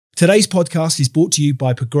Today's podcast is brought to you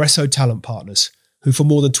by Progresso Talent Partners, who for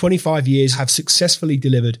more than 25 years have successfully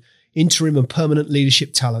delivered interim and permanent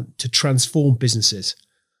leadership talent to transform businesses.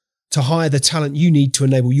 To hire the talent you need to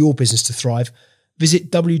enable your business to thrive,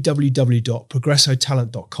 visit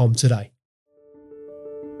www.progressotalent.com today.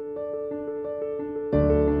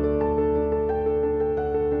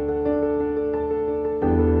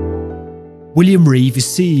 William Reeve is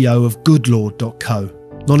CEO of Goodlord.co,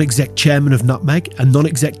 non-exec chairman of Nutmeg and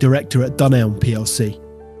non-exec director at Dunelm plc.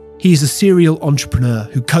 He is a serial entrepreneur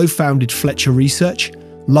who co-founded Fletcher Research,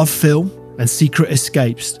 Love Film and Secret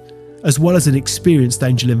Escapes, as well as an experienced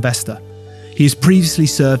angel investor. He has previously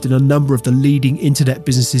served in a number of the leading internet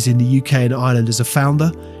businesses in the UK and Ireland as a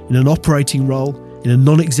founder, in an operating role, in a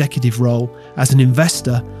non-executive role, as an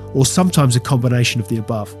investor, or sometimes a combination of the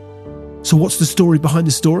above. So what's the story behind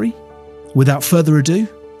the story? Without further ado,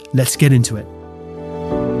 let's get into it.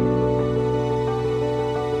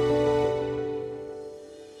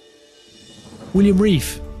 William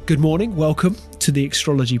Reeve, good morning. Welcome to the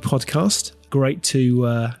Extrology podcast. Great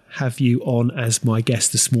to have you on as my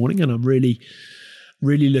guest this morning. And I'm really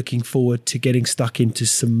looking forward to getting stuck into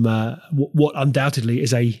some what undoubtedly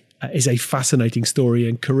is a fascinating story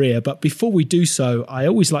and career. But before we do so, I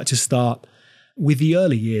always like to start with the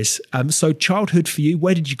early years. So childhood for you,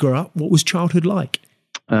 where did you grow up? What was childhood like?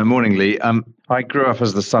 Morning, Lee. I grew up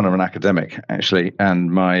as the son of an academic, actually. And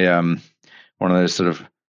my one of those sort of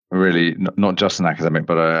really not just an academic,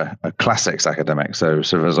 but a classics academic. So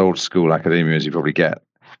sort of as old school academia as you probably get.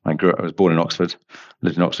 I was born in Oxford,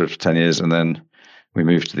 lived in Oxford for 10 years, and then we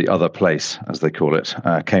moved to the other place, as they call it,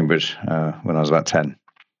 Cambridge, when I was about 10.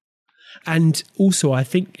 And also, I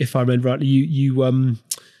think, if I remember rightly, you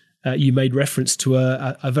made reference to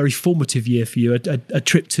a very formative year for you, a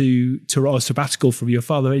trip to Toronto, sabbatical from your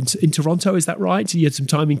father in Toronto. Is that right? You had some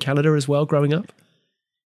time in Canada as well, growing up.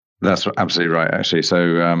 That's absolutely right, actually.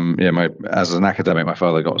 So, as an academic, my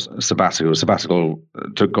father got sabbatical. Sabbatical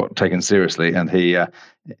got taken seriously, and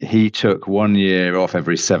he took 1 year off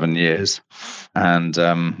every 7 years, and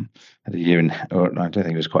had a year in. Or I don't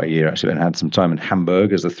think it was quite a year actually. And had some time in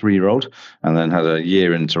Hamburg as a 3-year-old, and then had a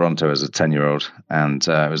year in Toronto as a 10-year-old. And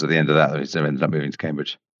it was at the end of that he ended up moving to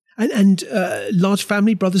Cambridge. And large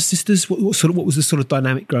family, brothers, sisters. What was the sort of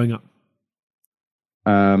dynamic growing up?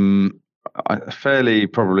 Fairly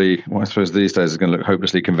probably, well, I suppose these days is going to look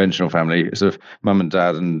hopelessly conventional family. Sort of mum and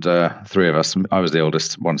dad and 3 of us. I was the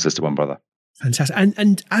oldest, 1 sister, 1 brother. Fantastic.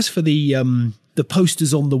 And as for the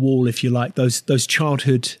posters on the wall, if you like, those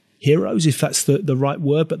childhood heroes, if that's the right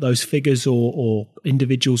word, but those figures or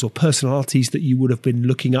individuals or personalities that you would have been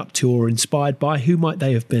looking up to or inspired by, who might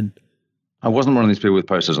they have been? I wasn't one of these people with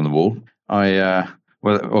posters on the wall. Of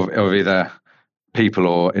either people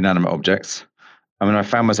or inanimate objects. I mean, I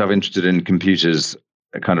found myself interested in computers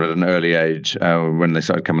kind of at an early age when they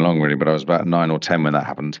started coming along, really, but I was about 9 or 10 when that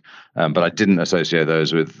happened. But I didn't associate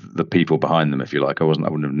those with the people behind them, if you like. I wouldn't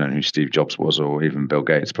have known who Steve Jobs was or even Bill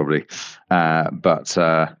Gates, probably.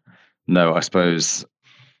 No, I suppose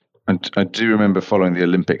I do remember following the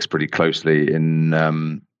Olympics pretty closely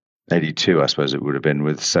in 82, I suppose it would have been,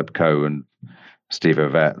 with Seb Coe and Steve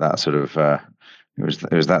Ovett, that sort of... It was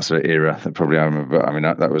that sort of era that probably I remember. I mean,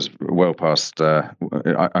 that was well past. I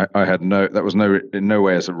had in no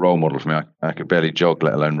way as a role model for me. I could barely jog,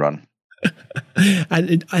 let alone run.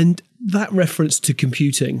 and that reference to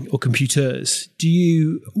computing or computers,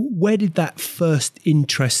 where did that first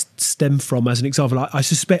interest stem from? As an example, I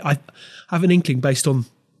suspect I have an inkling based on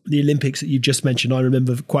the Olympics that you've just mentioned. I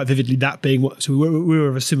remember quite vividly that being so we were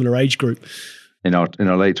of a similar age group. In our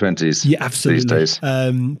late 20s, yeah, absolutely. These days,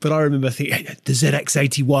 but I remember thinking the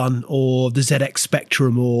ZX81 or the ZX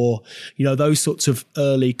Spectrum, or those sorts of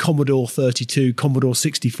early Commodore 32, Commodore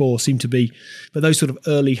 64 seem to be, but those sort of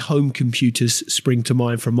early home computers spring to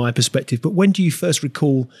mind from my perspective. But when do you first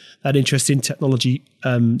recall that interest in technology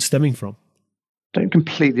stemming from? Don't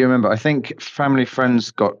completely remember. I think family friends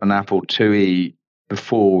got an Apple IIe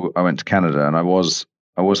before I went to Canada, and I was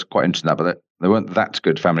quite interested in that, but they weren't that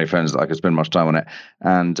good family friends that I could spend much time on it.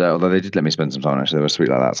 And although they did let me spend some time on it, actually, they were sweet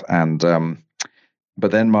like that. And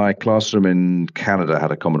but then my classroom in Canada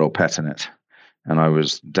had a Commodore PET in it, and I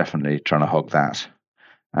was definitely trying to hog that.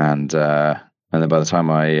 And then by the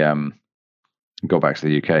time I got back to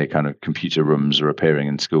the UK, kind of computer rooms were appearing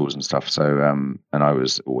in schools and stuff. So and I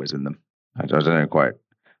was always in them. I don't know quite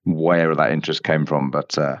where that interest came from,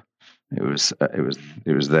 but it was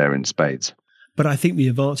there in spades. But I think the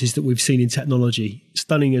advances that we've seen in technology,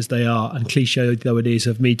 stunning as they are, and cliche though it is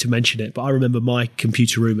of me to mention it, but I remember my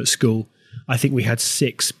computer room at school. I think we had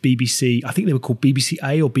 6 BBC, I think they were called BBC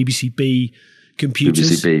A or BBC B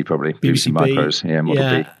computers. BBC B, probably. BBC Micros,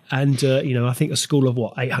 Model B. And, I think a school of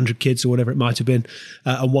 800 kids or whatever it might have been,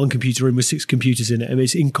 and one computer room with 6 computers in it. I mean,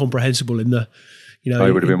 it's incomprehensible in the,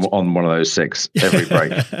 I would have been on one of those 6 every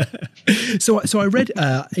break. So I read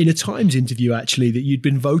in a Times interview, actually, that you'd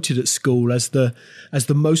been voted at school as the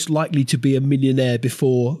most likely to be a millionaire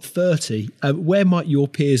before 30. Where might your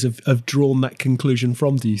peers have drawn that conclusion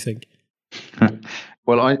from, do you think?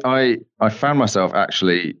 Well, I found myself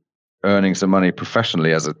actually earning some money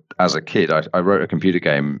professionally as a kid. I wrote a computer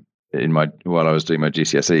game while I was doing my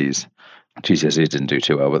GCSEs. GCSEs didn't do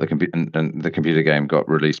too well, but the computer game got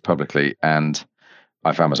released publicly, and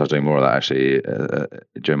I found myself doing more of that actually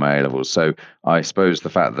during my A levels. So I suppose the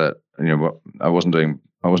fact that I wasn't doing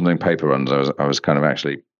paper runs. I was kind of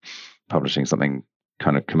actually publishing something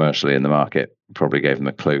kind of commercially in the market probably gave them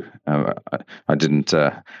a clue. I didn't.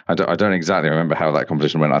 I don't exactly remember how that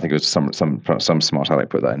competition went. I think it was some smart aleck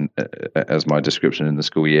put that in as my description in the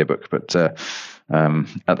school yearbook. But at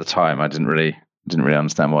the time, I didn't really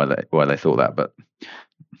understand why they thought that. But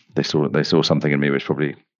they saw something in me which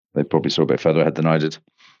they probably saw a bit further ahead than I did.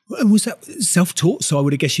 And was that self-taught? So I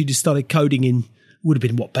would have guessed you just started coding would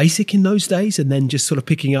have been basic in those days, and then just sort of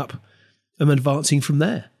picking up and advancing from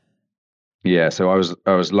there. Yeah, so I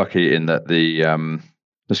was lucky in that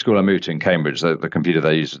the school I moved to in Cambridge, the computer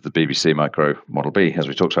they used was the BBC Micro Model B, as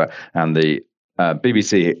we talked about, and the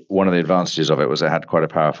BBC. One of the advantages of it was it had quite a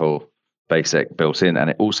powerful BASIC built in, and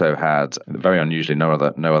it also had, very unusually, no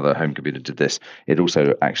other home computer did this. It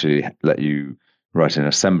also actually let you write an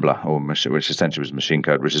assembler, which essentially was machine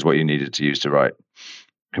code, which is what you needed to use to write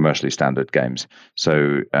commercially standard games.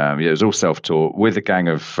 So it was all self-taught with a gang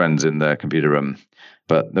of friends in the computer room.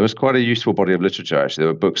 But there was quite a useful body of literature, actually.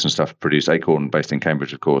 There were books and stuff produced. Acorn, based in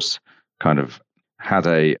Cambridge, of course, kind of had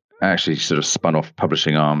actually sort of spun off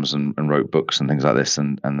publishing arms and wrote books and things like this.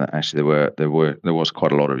 And actually there was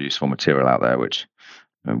quite a lot of useful material out there, which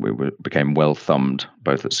we became well thumbed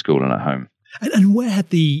both at school and at home. And where had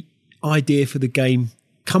the idea for the game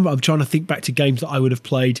come? I'm trying to think back to games that I would have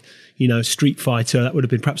played, Street Fighter. That would have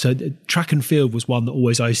been perhaps Track and Field was one that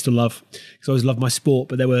I used to love, because I always loved my sport.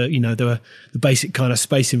 But there were the basic kind of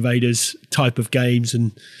Space Invaders type of games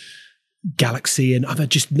and Galaxy, and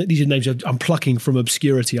these are names I'm plucking from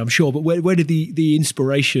obscurity, I'm sure. But where did the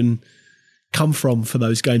inspiration come from for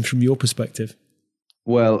those games, from your perspective?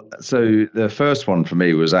 Well, so the first one for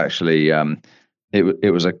me was actually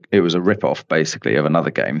it was a rip-off basically of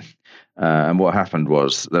another game. And what happened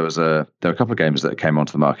was there were a couple of games that came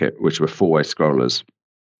onto the market which were 4-way scrollers,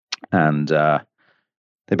 and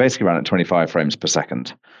they basically ran at 25 frames per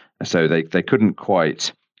second. So they couldn't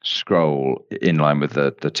quite scroll in line with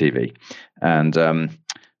the TV. And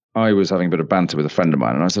I was having a bit of banter with a friend of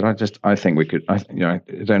mine, and I said, I think we could. I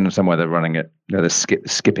don't understand why they're running it. They're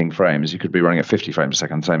skipping frames. You could be running at 50 frames a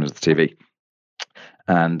second, same as the TV.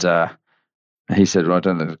 And he said, well, I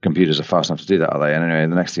don't think the computers are fast enough to do that, are they? And anyway,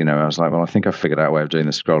 the next thing you know, I was like, well, I think I've figured out a way of doing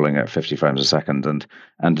the scrolling at 50 frames a second.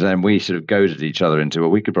 And then we sort of goaded each other into,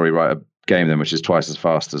 well, we could probably write a game then which is twice as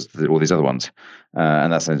fast as all these other ones.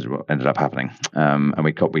 And that's what ended up happening. And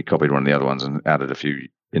we copied one of the other ones and added a few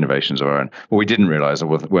innovations of our own. What we didn't realize, or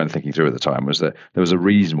weren't thinking through at the time, was that there was a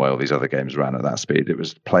reason why all these other games ran at that speed. It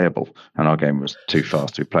was playable, and our game was too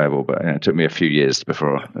fast to be playable. But it took me a few years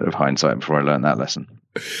of hindsight before I learned that lesson.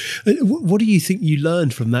 What do you think you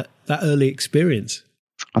learned from that early experience?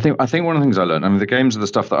 I think one of the things I learned, the games are the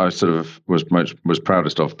stuff that I sort of was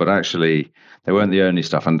proudest of, but actually they weren't the only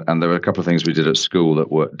stuff. And there were a couple of things we did at school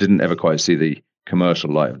that didn't ever quite see the commercial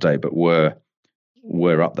light of day, but were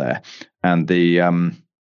up there. And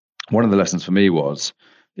one of the lessons for me was,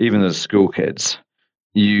 even as school kids,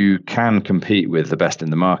 you can compete with the best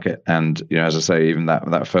in the market. And as I say, even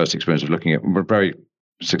that first experience of looking at a very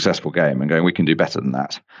successful game and going, we can do better than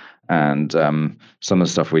that. And some of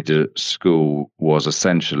the stuff we did at school was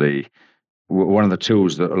essentially one of the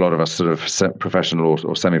tools that a lot of us sort of professional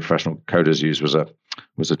or semi-professional coders use was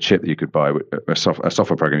a chip that you could buy, a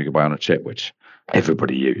software program you could buy on a chip, which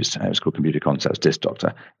everybody used. It was called Computer Concepts Disk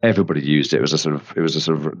Doctor. Everybody used it. It was a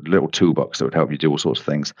sort of little toolbox that would help you do all sorts of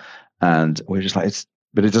things. And we're just like,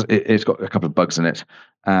 it's got a couple of bugs in it,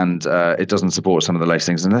 and it doesn't support some of the latest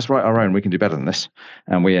things. And let's write our own. We can do better than this.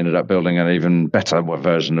 And we ended up building an even better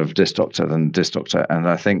version of Disk Doctor than Disk Doctor. And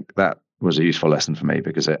I think that was a useful lesson for me,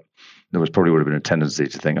 because there probably would have been a tendency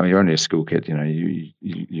to think, oh, you're only a school kid.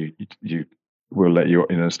 You will let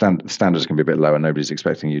your standards can be a bit lower. Nobody's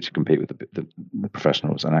expecting you to compete with the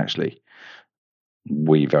professionals. And actually,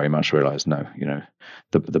 we very much realised, no,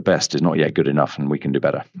 the best is not yet good enough, and we can do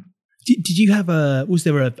better. Did you have was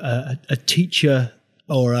there a teacher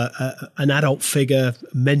or an adult figure,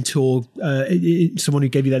 mentor, someone who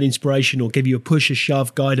gave you that inspiration or gave you a push, a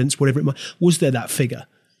shove, guidance, whatever it might, was there that figure?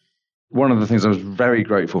 One of the things I was very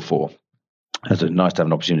grateful for, it's nice to have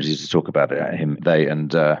an opportunity to talk about it, they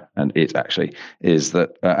and it actually, is that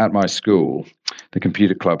at my school, the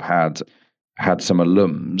computer club had some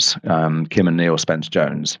alums, Kim and Neil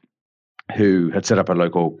Spence-Jones, who had set up a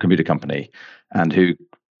local computer company and who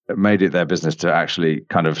made it their business to actually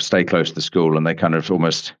kind of stay close to the school, and they kind of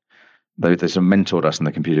almost they sort of mentored us in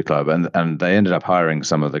the computer club, and they ended up hiring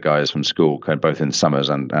some of the guys from school, kind of both in the summers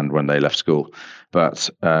and when they left school. But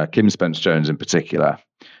Kim Spence-Jones in particular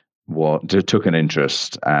took an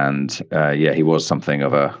interest, and he was something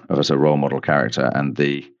of a sort of role model character, and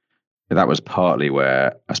that was partly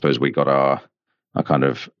where I suppose we got our kind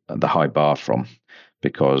of the high bar from,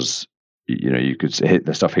 because you could hit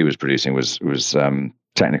the stuff he was producing was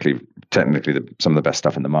technically some of the best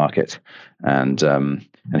stuff in the market, and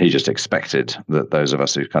he just expected that those of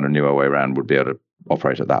us who kind of knew our way around would be able to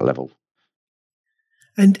operate at that level.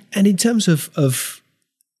 And in terms of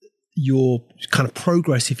your kind of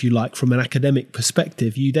progress, if you like, from an academic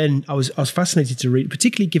perspective, I was fascinated to read,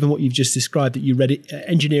 particularly given what you've just described, that you read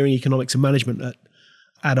engineering, economics and management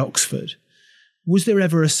at Oxford. Was there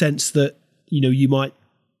ever a sense that you might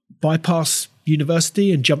bypass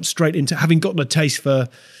university and jump straight into, having gotten a taste for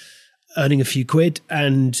earning a few quid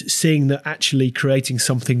and seeing that actually creating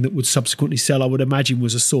something that would subsequently sell, I would imagine,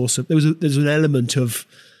 was a source of, there's an element of,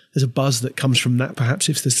 there's a buzz that comes from that, perhaps,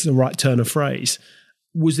 if this is the right turn of phrase.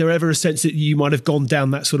 Was there ever a sense that you might have gone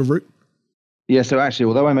down that sort of route? Yeah, so actually,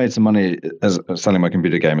 although I made some money as selling my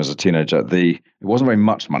computer game as a teenager, it wasn't very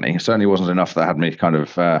much money. It certainly wasn't enough that had me kind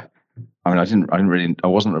of, I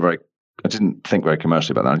didn't think very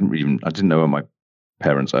commercially about that. I didn't know what my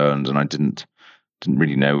parents earned, and I didn't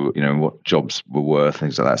really know, what jobs were worth,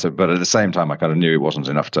 things like that. So, but at the same time, I kind of knew it wasn't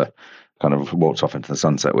enough to kind of walk off into the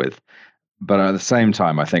sunset with. But at the same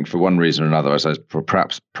time, I think for one reason or another, I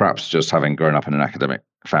suppose perhaps just having grown up in an academic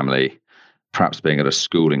family, perhaps being at a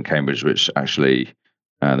school in Cambridge, which actually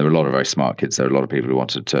there were a lot of very smart kids. There were a lot of people who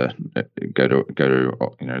wanted to go to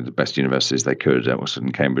the best universities they could. Oxford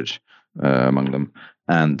and Cambridge among them.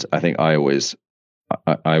 And I think I was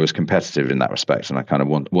competitive in that respect, and I kind of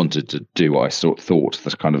wanted to do what I thought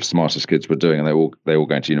the kind of smartest kids were doing, and they all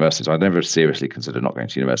going to university. So I never seriously considered not going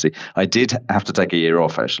to university. I did have to take a year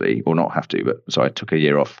off, actually, or not have to, but so I took a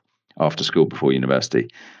year off after school before university,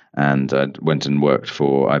 and went and worked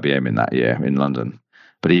for IBM in that year in London.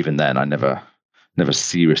 But even then, I never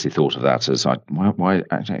seriously thought of that as why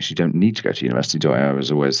I actually don't need to go to university, do I? I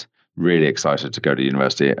was always really excited to go to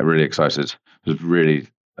university. Was really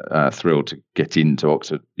thrilled to get into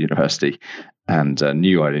Oxford University, and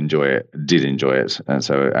knew I'd enjoy it, did enjoy it. And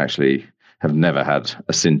so I actually have never had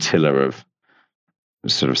a scintilla of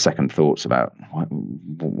sort of second thoughts about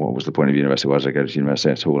what was the point of university? Why did I go to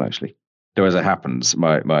university at all, actually? Though as it happens,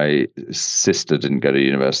 my sister didn't go to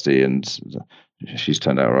university, and she's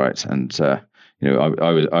turned out all right. And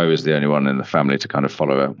I was the only one in the family to kind of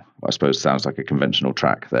follow what I suppose sounds like a conventional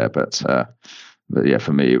track there, but yeah,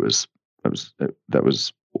 for me that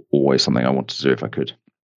was always something I wanted to do if I could.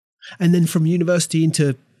 And then from university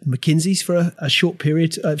into McKinsey's for a short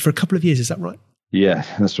period, for a couple of years, is that right? Yeah,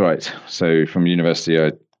 that's right. So from university,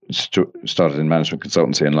 I started in management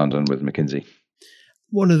consultancy in London with McKinsey.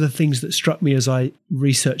 One of the things that struck me as I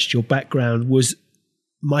researched your background was,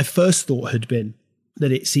 my first thought had been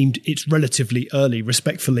that it's relatively early,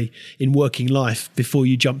 respectfully, in working life before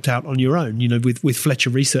you jumped out on your own, with Fletcher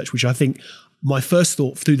Research, which I think my first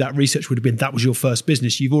thought through that research would have been that was your first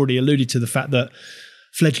business. You've already alluded to the fact that,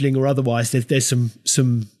 fledgling or otherwise, there's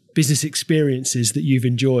some business experiences that you've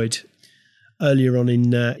enjoyed earlier on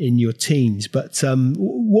in your teens. But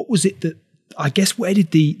what was it that, I guess, where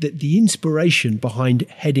did the inspiration behind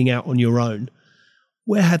heading out on your own,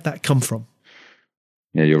 where had that come from?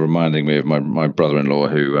 Yeah, you're reminding me of my brother-in-law,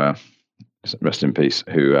 who rest in peace,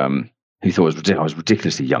 who he thought I was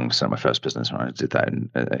ridiculously young to start my first business. Right? I did that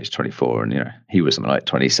at age 24, and he was something like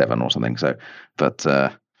 27 or something. So, but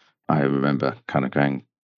I remember kind of going,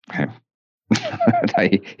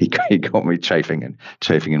 he got me chafing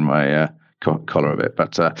in my collar a bit.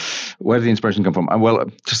 But where did the inspiration come from? Well,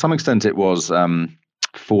 to some extent, it was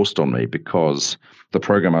forced on me, because the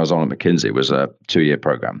program I was on at McKinsey was a 2-year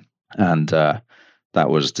program, and that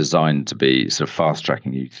was designed to be sort of fast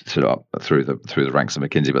tracking you sort of up through the ranks of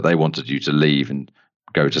McKinsey, but they wanted you to leave and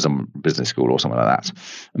go to some business school or something like that,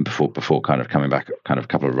 and before kind of coming back kind of a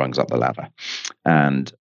couple of rungs up the ladder. And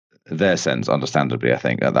their sense, understandably, I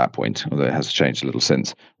think at that point, although it has changed a little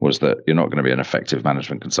since, was that you're not going to be an effective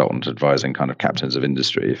management consultant advising kind of captains of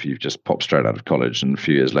industry if you've just popped straight out of college and a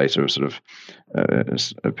few years later sort of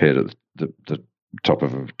appeared at the top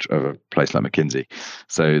of a place like McKinsey.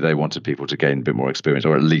 So they wanted people to gain a bit more experience,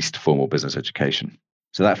 or at least formal business education.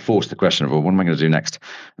 So that forced the question of, well, what am I going to do next?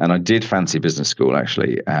 And I did fancy business school,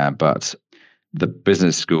 actually, but the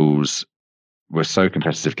business schools were so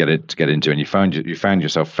competitive to get into, and you found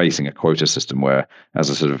yourself facing a quota system where, as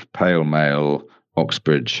a sort of pale male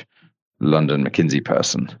Oxbridge, London McKinsey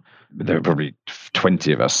person, there were probably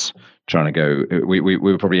 20 of us trying to go. We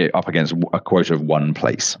were probably up against a quota of one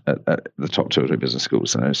place at the top 2 or 3 business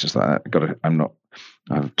schools, and it's just like I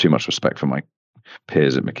have too much respect for my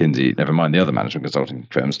peers at McKinsey, never mind the other management consulting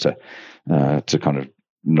firms, to kind of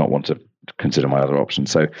not want to consider my other options.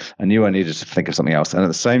 So I knew I needed to think of something else, and at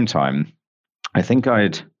the same time, I think I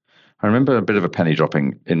remember a bit of a penny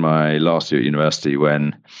dropping in my last year at university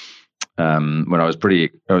when I was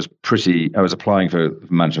applying for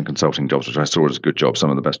management consulting jobs, which I saw as good jobs, some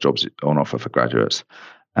of the best jobs on offer for graduates,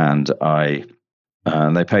 and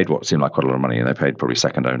they paid what seemed like quite a lot of money, and they paid probably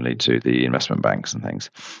second only to the investment banks and things.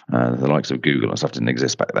 The likes of Google and stuff didn't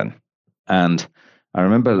exist back then. And I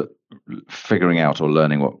remember figuring out or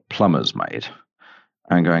learning what plumbers made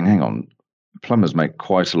and going, hang on, plumbers make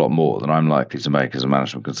quite a lot more than I'm likely to make as a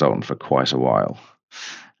management consultant for quite a while.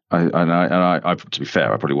 I, to be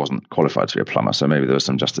fair, I probably wasn't qualified to be a plumber, so maybe there was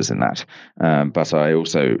some justice in that. But I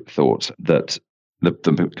also thought that the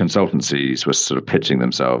consultancies were sort of pitching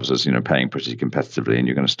themselves as, paying pretty competitively, and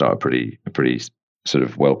you're going to start a pretty sort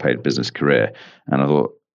of well-paid business career. And I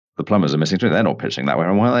thought, the plumbers are missing too. They're not pitching that way.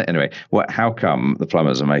 And why? Anyway, how come the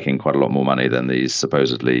plumbers are making quite a lot more money than these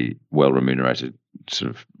supposedly well-remunerated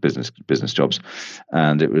sort of business jobs?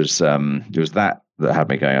 And it was that had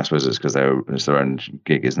me going. I suppose it's because it's their own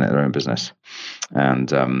gig, isn't it? Their own business, and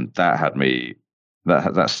that had me.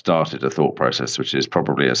 That started a thought process, which is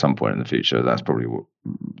probably at some point in the future, that's probably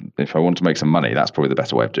if I want to make some money, that's probably the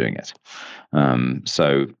better way of doing it.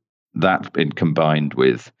 So that, combined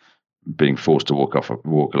with being forced to walk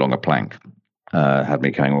along a plank, had me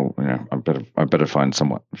going, well, I better find some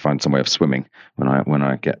way of swimming when I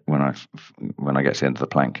get to the end of the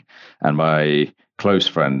plank. And my close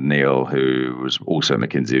friend Neil, who was also at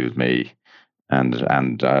McKinsey with me,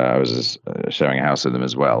 and I was sharing a house with them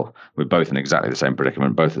as well. We're both in exactly the same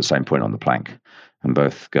predicament, both at the same point on the plank, and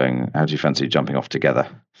both going, "How do you fancy jumping off together?"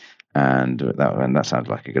 And that sounded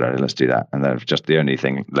like a good idea. Let's do that. And then just the only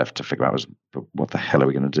thing left to figure out was, what the hell are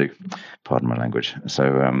we going to do? Pardon my language.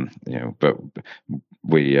 So but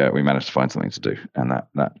we managed to find something to do, and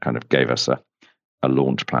that kind of gave us a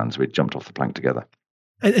launch plan. So we jumped off the plank together.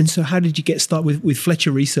 And so, how did you get started with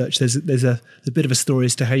Fletcher Research? There's a bit of a story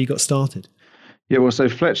as to how you got started. Yeah, well, so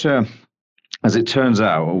Fletcher, as it turns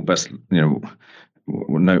out, or best,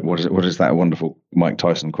 what is that wonderful Mike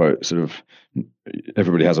Tyson quote? Sort of,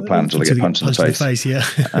 everybody has a plan until they get punched in the face. Yeah,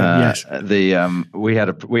 yes. We had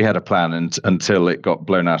a plan until it got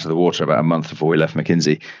blown out of the water about a month before we left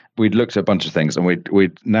McKinsey. We'd looked at a bunch of things, and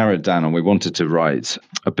we'd narrowed down, and we wanted to write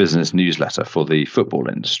a business newsletter for the football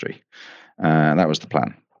industry. That was the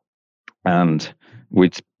plan, and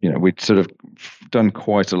we'd sort of done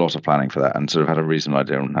quite a lot of planning for that, and sort of had a reasonable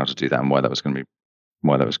idea on how to do that, and why that was good,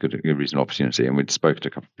 a reasonable opportunity. And we'd spoken to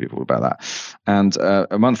a couple of people about that. And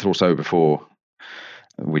a month or so before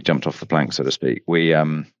we jumped off the plank, so to speak, we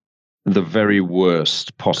the very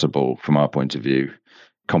worst possible, from our point of view,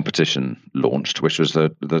 competition launched, which was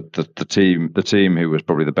the team who was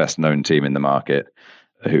probably the best known team in the market,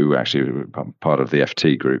 who actually were part of the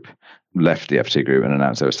FT group, left the FT group and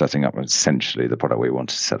announced they were setting up essentially the product we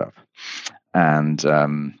wanted to set up. And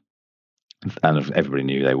everybody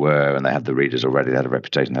knew they were, and they had the readers already, they had a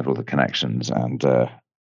reputation, they had all the connections, and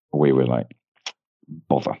we were like,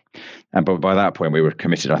 bother. But by that point, we were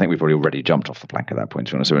committed. I think we probably already jumped off the plank at that point,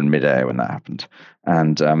 so we were in midair when that happened.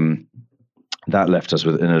 And that left us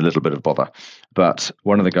in a little bit of bother. But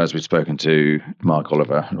one of the guys we'd spoken to, Mark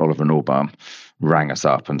Oliver Norbaum, rang us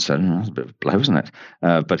up and said, that's a bit of a blow, isn't it?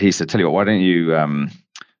 But he said, tell you what,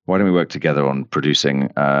 why don't we work together on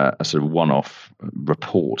producing a sort of one-off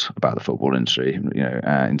report about the football industry,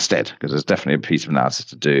 instead, because there's definitely a piece of analysis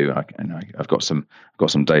to do. I've got some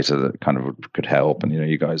data that kind of could help, and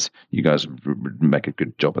you guys would make a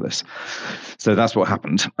good job of this. So that's what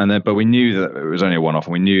happened. But we knew that it was only a one-off,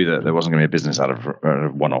 and we knew that there wasn't going to be a business out of a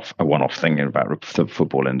one-off thing about the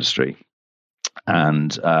football industry.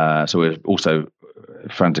 And so we're also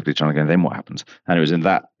frantically trying to go, then what happens? And it was in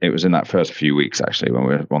that first few weeks, actually, when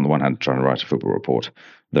we were on the one hand trying to write a football report,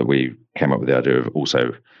 that we came up with the idea of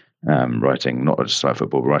also writing not just about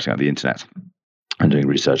football, but writing about the internet and doing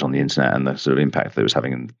research on the internet and the sort of impact that it was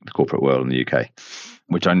having in the corporate world in the UK,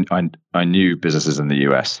 which I knew businesses in the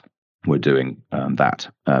US were doing that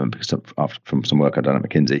because from some work I'd done at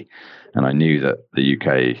McKinsey, and I knew that the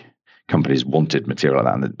UK companies wanted material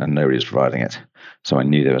like that, and nobody was providing it. So I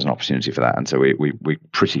knew there was an opportunity for that, and so we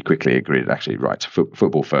pretty quickly agreed, actually, right,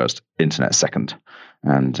 football first, internet second,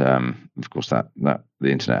 and of course that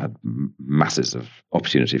the internet had masses of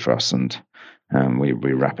opportunity for us, and we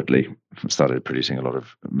rapidly started producing a lot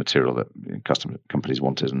of material that companies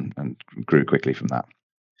wanted, and grew quickly from that.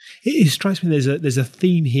 It strikes me there's a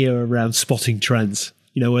theme here around spotting trends.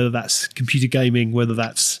 Whether that's computer gaming, whether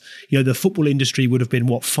that's, the football industry would have been,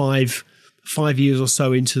 5 years or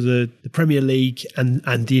so into the Premier League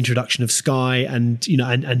and the introduction of Sky and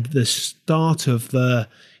the start of the,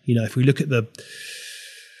 if we look at the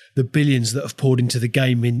billions that have poured into the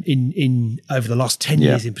game in over the last 10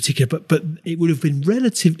 years in particular, but it would have been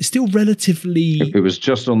still relatively. It was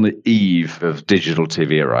just on the eve of digital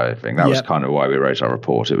TV arriving. That was kind of why we wrote our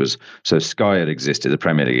report. It was, so Sky had existed, the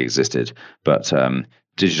Premier League existed, but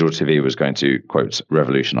digital TV was going to, quote,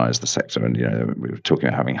 revolutionize the sector. And, we were talking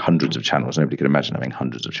about having hundreds of channels. Nobody could imagine having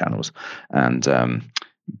hundreds of channels. And,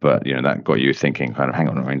 but, that got you thinking, kind of, hang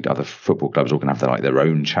on, other football clubs all going to have their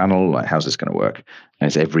own channel. Like, how's this going to work? And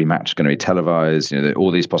is every match going to be televised?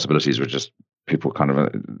 All these possibilities were just, people kind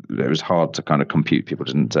of, it was hard to kind of compute. People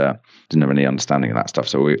didn't have any understanding of that stuff.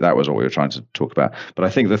 So that was what we were trying to talk about. But I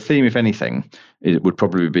think the theme, if anything, it would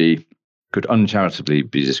probably could uncharitably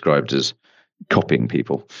be described as copying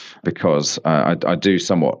people, because I do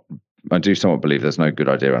somewhat believe there's no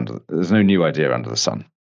new idea under the sun.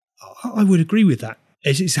 I would agree with that.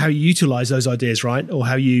 It's how you utilize those ideas, right? Or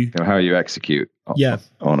how you execute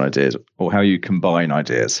on ideas, or how you combine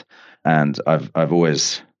ideas. And I've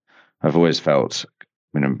always felt,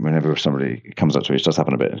 whenever somebody comes up to me, it does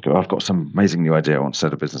happen a bit, and go, I've got some amazing new idea, I want to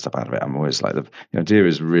set a business up out of it. I'm always like, the idea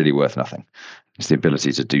is really worth nothing. It's the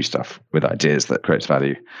ability to do stuff with ideas that creates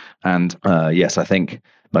value. And yes, I think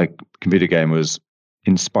like computer game was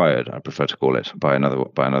inspired, I prefer to call it, by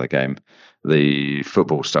another game. The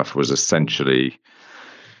football stuff was essentially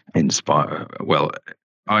inspired. Well,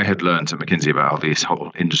 I had learned at McKinsey about this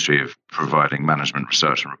whole industry of providing management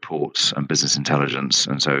research and reports and business intelligence,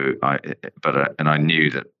 and so I knew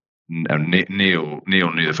that Neil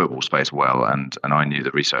knew the football space well, and I knew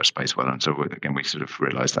the research space well, and so again we sort of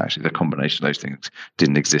realised that actually the combination of those things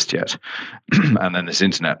didn't exist yet, and then this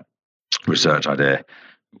internet research idea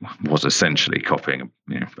was essentially copying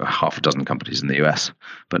half a dozen companies in the US,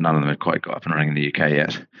 but none of them had quite got up and running in the UK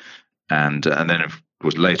yet, and then of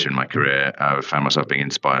course later in my career I found myself being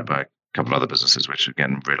inspired by a couple of other businesses, which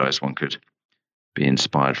again realised one could be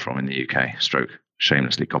inspired from in the UK,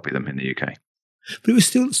 shamelessly copy them in the UK. But it was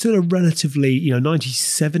still a relatively,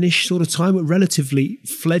 97-ish sort of time, but relatively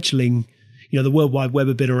fledgling. The World Wide Web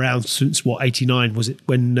had been around since 89 was it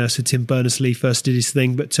when Sir Tim Berners-Lee first did his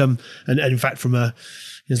thing? But and in fact,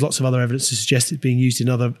 there's lots of other evidence to suggest it being used in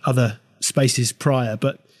other spaces prior.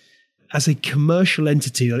 But as a commercial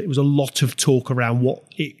entity, it was a lot of talk around what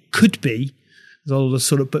it could be.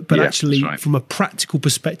 But actually, right, from a practical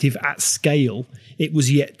perspective at scale, it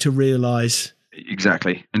was yet to realise.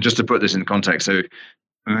 Exactly. And just to put this in context, so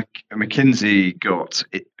McKinsey got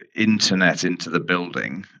internet into the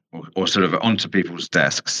building or sort of onto people's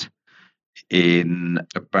desks in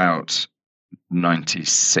about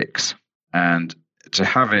 96. And to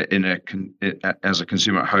have it as a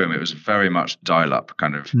consumer at home, it was very much dial-up,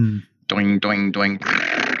 kind of doing, doing, doing,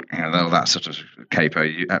 all that sort of caper,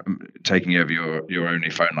 taking over your only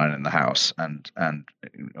phone line in the house, and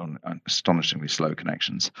on astonishingly slow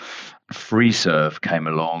connections. FreeServe came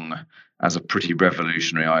along as a pretty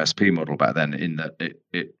revolutionary ISP model back then, in that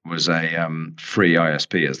it was a free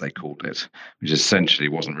ISP, as they called it, which essentially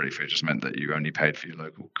wasn't really free. It just meant that you only paid for your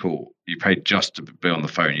local call. You paid just to be on the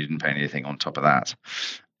phone. You didn't pay anything on top of that.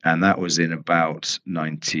 And that was in about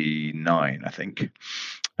 99, I think.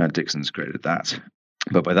 Dixon's created that.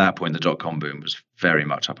 But by that point, the dot-com boom was very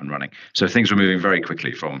much up and running. So things were moving very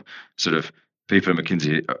quickly from sort of people at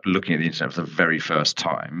McKinsey looking at the internet for the very first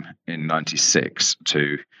time in 96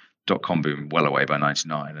 to dot-com boom well away by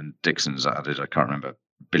 99. And Dixon's added, I can't remember, £1.5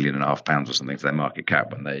 billion or something to their market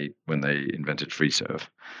cap when they invented FreeServe.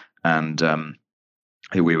 And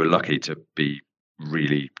we were lucky to be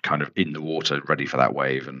really kind of in the water, ready for that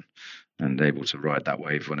wave, and able to ride that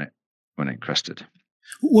wave when it crested.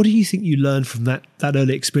 What do you think you learned from that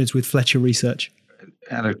early experience with Fletcher Research?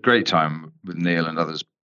 I had a great time with Neil and others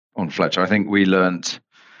on Fletcher. I think I learned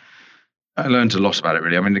a lot about it,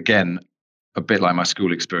 really. I mean, again, a bit like my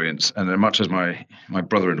school experience, and as much as my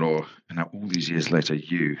brother-in-law, and now all these years later,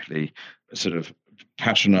 you, Lee, sort of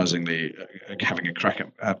patronizingly having a crack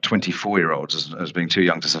at 24-year-olds as being too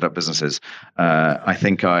young to set up businesses. I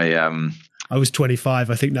think I was 25.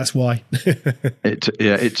 I think that's why.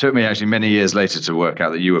 It took me actually many years later to work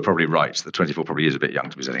out that you were probably right. That 24 probably is a bit young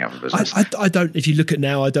to be setting up a business. I don't. If you look at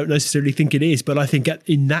now, I don't necessarily think it is, but I think at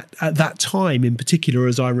that time in particular,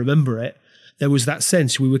 as I remember it, there was that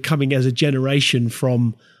sense we were coming as a generation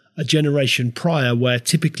from a generation prior, where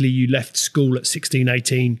typically you left school at 16,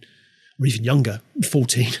 18. Or even younger,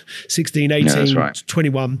 14, 16, 18, that's right.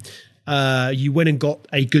 21. You went and got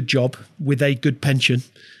a good job with a good pension,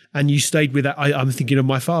 and you stayed with that. I'm thinking of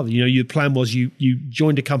my father. Your plan was you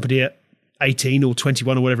joined a company at 18 or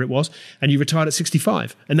 21 or whatever it was, and you retired at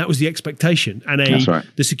 65. And that was the expectation. And That's right.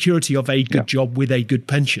 the security of a good job with a good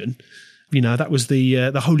pension. That was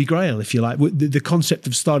the holy grail, if you like. The concept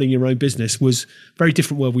of starting your own business was very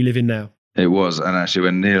different where we live in now. It was. And actually,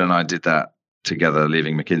 when Neil and I did that together,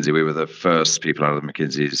 leaving McKinsey, we were the first people out of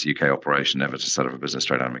McKinsey's UK operation ever to set up a business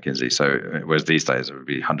straight out of McKinsey. So, whereas these days there would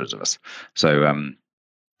be hundreds of us. So,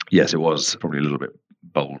 yes, it was probably a little bit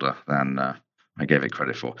bolder than I gave it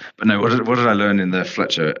credit for. But no, what did I learn in the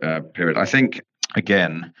Fletcher period? I think,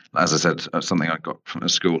 again, as I said, something I got from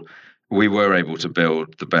school, we were able to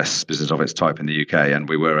build the best business of its type in the UK, and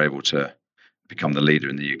we were able to become the leader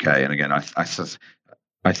in the UK. And again, I sort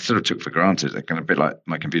of took for granted, kind of a bit like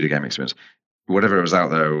my computer game experience. Whatever was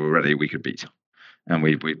out there already, we could beat, and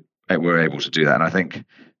we were able to do that. And I think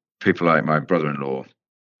people like my brother-in-law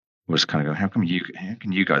was kind of going, how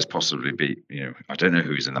can you guys possibly beat? I don't know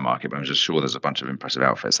who's in the market, but I'm just sure there's a bunch of impressive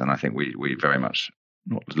outfits. And I think we very much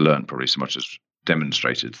not learned probably so much as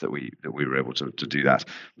demonstrated that we were able to do that.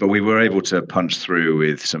 But we were able to punch through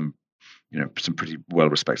with some pretty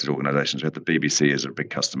well-respected organisations. We had the BBC as a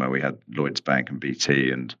big customer. We had Lloyds Bank and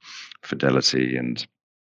BT and Fidelity and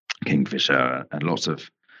Kingfisher and lots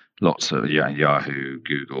of Yahoo,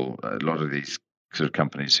 Google, a lot of these sort of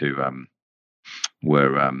companies who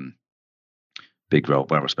were big,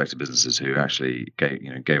 well-respected businesses who actually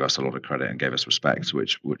gave us a lot of credit and gave us respect,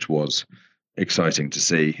 which was exciting to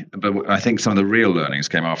see. But I think some of the real learnings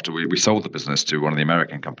came after we sold the business to one of the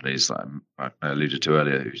American companies that I alluded to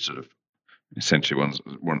earlier, who sort of essentially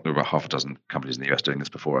there were half a dozen companies in the US doing this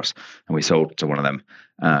before us, and we sold to one of them,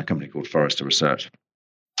 a company called Forrester Research.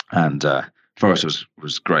 And Forrester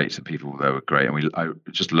was great. The people there were great, and I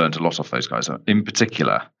just learned a lot off those guys. In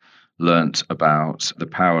particular, learnt about the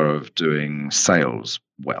power of doing sales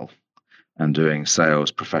well and doing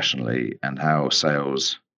sales professionally, and how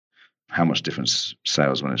much difference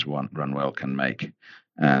sales, when it's run well, can make.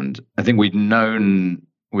 And I think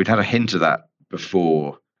we'd had a hint of that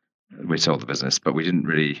before we sold the business, but we didn't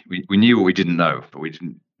really. We knew what we didn't know, but we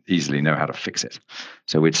didn't easily know how to fix it.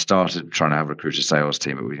 So we'd started trying to have a recruiter sales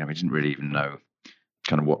team, but we didn't really even know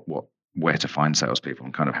kind of where to find salespeople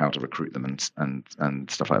and kind of how to recruit them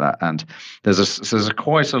and stuff like that. And there's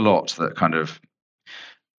quite a lot that kind of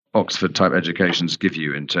Oxford type educations give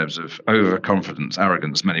you in terms of overconfidence,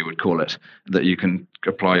 arrogance, many would call it, that you can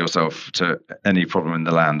apply yourself to any problem in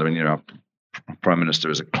the land. I mean, our Prime Minister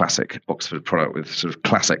is a classic Oxford product with sort of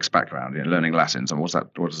classics background, learning Latin. So what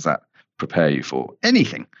does that prepare you for?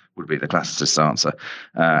 Anything would be the classicist answer.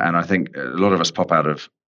 And I think a lot of us pop out of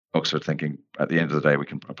Oxford thinking at the end of the day we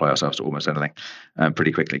can apply ourselves to almost anything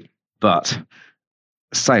pretty quickly. But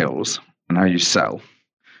sales and how you sell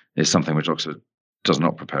is something which Oxford does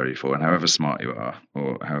not prepare you for. And however smart you are,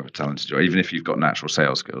 or however talented you are, even if you've got natural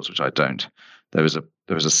sales skills, which I don't, there is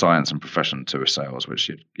a science and profession to a sales which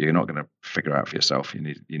you're not going to figure out for yourself. You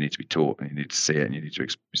need to be taught, and you need to see it, and you need to.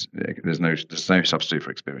 There's no substitute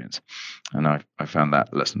for experience. And I found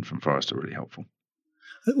that lesson from Forrester really helpful.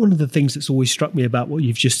 One of the things that's always struck me about what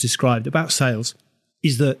you've just described about sales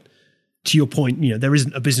is that, to your point, there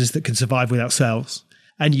isn't a business that can survive without sales.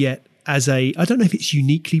 And yet, I don't know if it's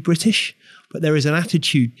uniquely British, but there is an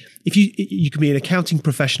attitude. If you can be an accounting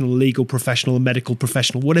professional, a legal professional, a medical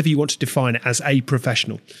professional, whatever you want to define it as, a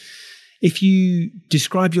professional. If you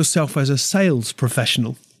describe yourself as a sales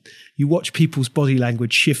professional, you watch people's body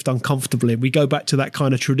language shift uncomfortably. We go back to that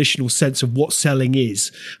kind of traditional sense of what selling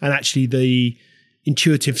is, and actually the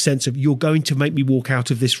intuitive sense of, you're going to make me walk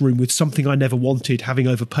out of this room with something I never wanted, having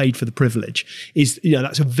overpaid for the privilege, is,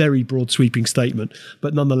 that's a very broad sweeping statement.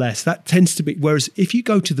 But nonetheless, that tends to be, whereas if you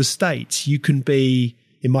go to the States, you can be,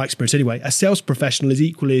 in my experience anyway, a sales professional is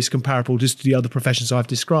equally as comparable just to the other professions I've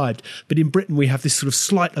described. But in Britain, we have this sort of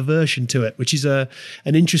slight aversion to it, which is an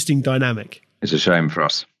interesting dynamic. It's a shame for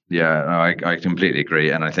us. Yeah, no, I completely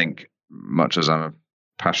agree. And I think, much as I'm a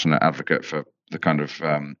passionate advocate for the kind of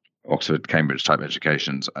Oxford, Cambridge type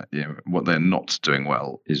educations, what they're not doing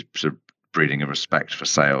well is sort of breeding a respect for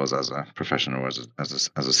sales as a profession or as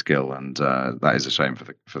a skill, and that is a shame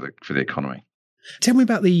for the economy. Tell me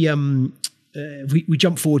about the. We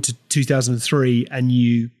jump forward to 2003, and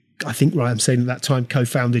you, I think, right, I'm saying at that time,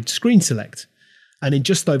 co-founded Screen Select, and in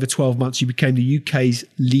just over 12 months, you became the UK's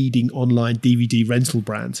leading online DVD rental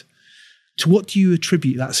brand. To what do you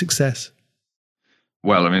attribute that success?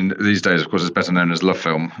 Well, I mean, these days, of course, it's better known as Love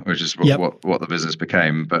Film, which is what the business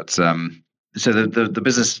became. But so the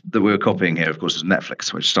business that we were copying here, of course, is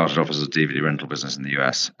Netflix, which started off as a DVD rental business in the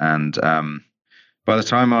US. And by the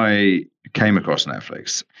time I came across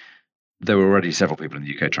Netflix, there were already several people in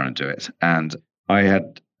the UK trying to do it. And I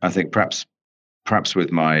had, I think, perhaps with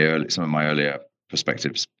some of my earlier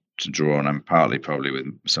perspectives to draw on, and partly probably with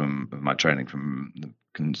some of my training from the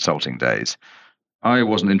consulting days, I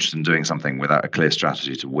wasn't interested in doing something without a clear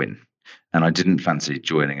strategy to win. And I didn't fancy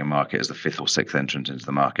joining a market as the fifth or sixth entrant into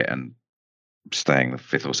the market and staying the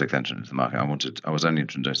fifth or sixth entrant into the market. I was only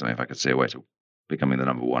interested in doing something if I could see a way to becoming the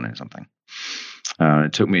number one in something.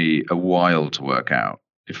 It took me a while to work out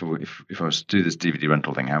if I was to do this DVD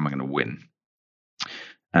rental thing, how am I going to win?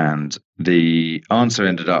 And the answer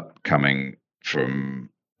ended up coming from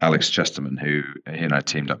Alex Chesterman, who he and I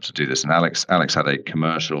teamed up to do this. And Alex had a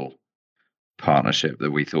commercial partnership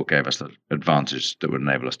that we thought gave us the advantage that would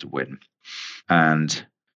enable us to win. And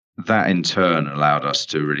that in turn allowed us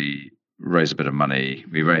to really raise a bit of money.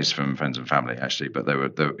 We raised from friends and family, actually, but they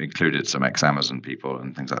included some ex-Amazon people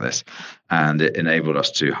and things like this. And it enabled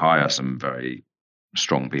us to hire some very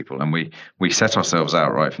strong people. And we set ourselves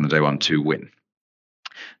out right from the day one to win.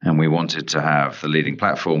 And we wanted to have the leading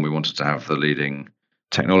platform. We wanted to have the leading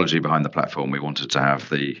technology behind the platform. We wanted to have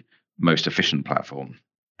the most efficient platform.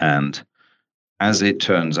 And as it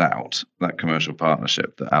turns out, that commercial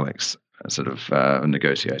partnership that Alex sort of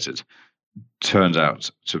negotiated turned out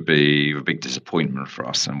to be a big disappointment for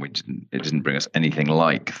us, and it didn't bring us anything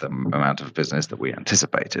like the amount of business that we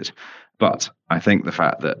anticipated. But I think the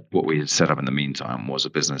fact that what we had set up in the meantime was a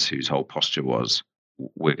business whose whole posture was,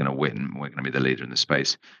 we're going to win, we're going to be the leader in the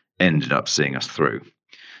space, ended up seeing us through,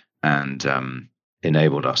 and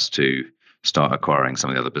enabled us to start acquiring some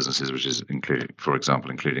of the other businesses, which is including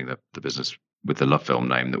the business with the Love Film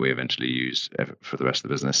name that we eventually used for the rest of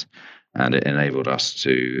the business. And it enabled us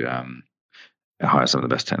to hire some of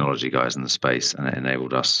the best technology guys in the space, and it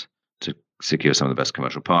enabled us to secure some of the best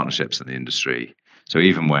commercial partnerships in the industry. So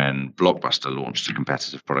even when Blockbuster launched a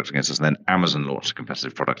competitive product against us, and then Amazon launched a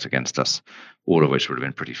competitive product against us, all of which would have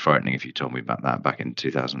been pretty frightening if you told me about that back in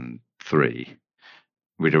 2003,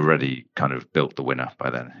 we'd already kind of built the winner by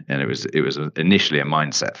then. And it was initially a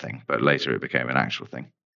mindset thing, but later it became an actual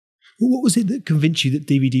thing. What was it that convinced you that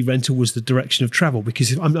DVD rental was the direction of travel?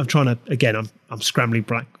 Because I'm trying to, again, I'm scrambling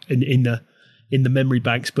back in the memory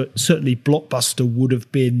banks, but certainly Blockbuster would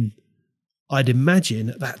have been, I'd imagine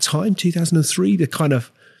at that time, 2003, the kind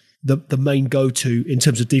of the main go-to in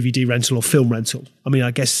terms of DVD rental or film rental. I mean,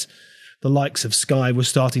 I guess the likes of Sky were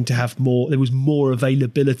starting to have there was more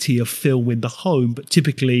availability of film in the home, but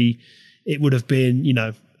typically it would have been,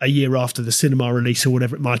 a year after the cinema release or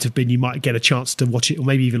whatever it might have been, you might get a chance to watch it, or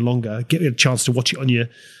maybe even longer, get a chance to watch it on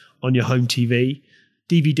your home TV.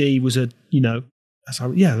 DVD was as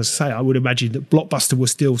I say, I would imagine that Blockbuster was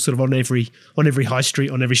still sort of on every high street,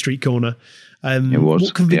 on every street corner. It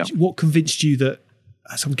was. What convinced you that,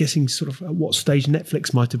 as I'm guessing sort of at what stage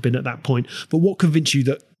Netflix might have been at that point, but what convinced you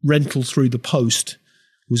that rental through the post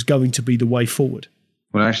was going to be the way forward?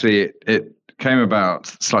 Well, actually, it came about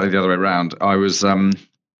slightly the other way around. I was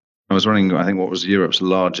running, I think, what was Europe's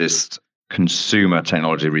largest consumer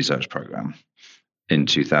technology research program in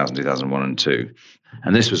 2000, 2001 and 2002.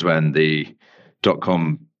 And this was when the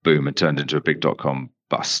 .com boom had turned into a big .com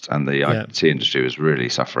bust, and the IT industry was really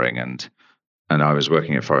suffering. And I was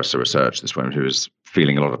working at Forrester Research, this woman who was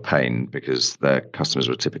feeling a lot of pain because their customers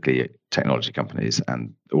were typically technology companies,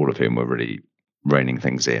 and all of whom were really reining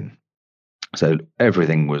things in. So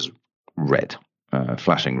everything was red.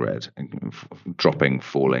 Flashing red, dropping,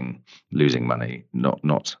 falling, losing money.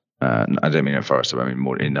 Not. I don't mean at Forrester. I mean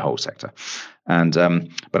more in the whole sector. And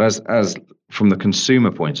but as from the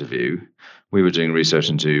consumer point of view, we were doing research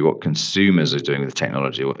into what consumers are doing with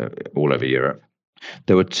technology all over Europe.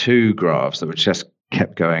 There were two graphs that were just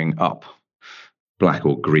kept going up, black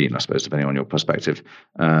or green, I suppose, depending on your perspective.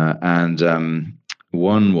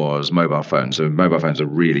 One was mobile phones. So mobile phones are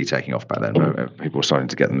really taking off back then. People were starting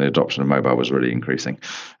to get them. The adoption of mobile was really increasing.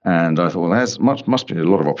 And I thought, well, there's must be a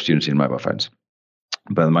lot of opportunity in mobile phones.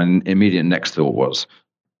 But my immediate next thought was,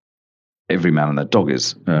 every man and their dog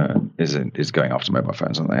is going after mobile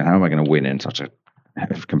phones, aren't they? And how am I going to win in such a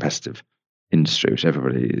competitive industry, which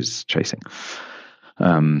everybody is chasing.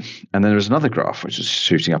 And then there was another graph which was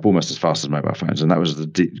shooting up almost as fast as mobile phones, and that was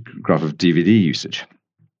the graph of DVD usage.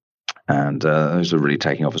 And those are really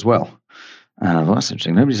taking off as well. And I thought, that's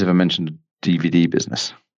interesting. Nobody's ever mentioned DVD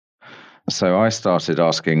business. So I started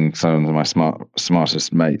asking some of my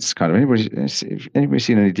smartest mates, kind of, anybody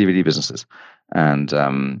seen any DVD businesses? And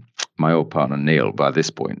my old partner, Neil, by this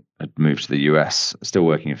point, had moved to the US, still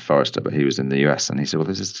working in Forrester, but he was in the US. And he said, well,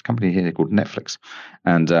 there's this company here called Netflix.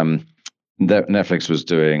 And Netflix was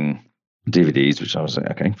doing DVDs, which I was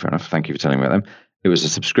like, okay, fair enough. Thank you for telling me about them. It was a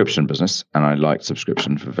subscription business, and I liked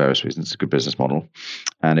subscription for various reasons. It's a good business model.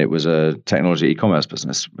 And it was a technology e-commerce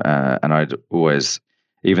business. And I'd always,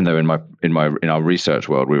 even though in our research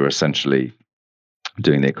world, we were essentially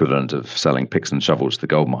doing the equivalent of selling picks and shovels to the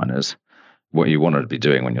gold miners, what you wanted to be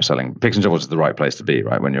doing when you're selling picks and shovels is the right place to be,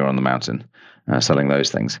 right? When you're on the mountain selling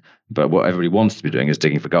those things. But what everybody wants to be doing is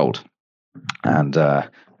digging for gold. And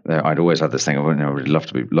I'd always had this thing of, I would love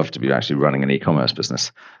to be actually running an e-commerce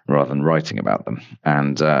business rather than writing about them.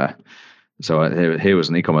 And so here was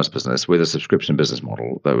an e-commerce business with a subscription business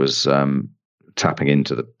model that was tapping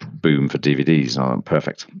into the boom for DVDs. Oh,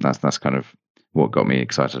 perfect. That's kind of what got me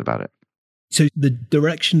excited about it. So the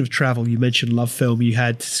direction of travel, you mentioned LoveFilm. You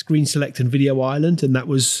had Screen Select and Video Island, and that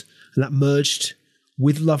merged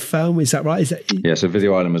with LoveFilm. Is that right? Yeah. So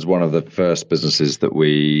Video Island was one of the first businesses that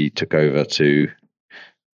we took over to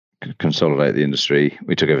consolidate the industry.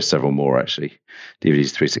 We took over several more, actually.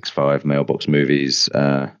 DVDs 365, Mailbox Movies,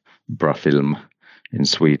 Brafilm in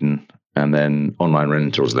Sweden, and then Online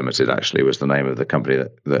Rentals Limited actually was the name of the company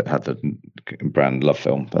that had the brand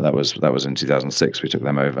LoveFilm. But that was in 2006. We took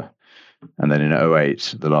them over. And then in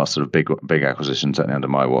 2008, the last sort of big acquisition, certainly under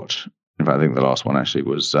my watch. In fact, I think the last one actually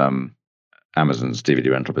was Amazon's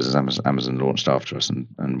DVD rental business. Amazon launched after us,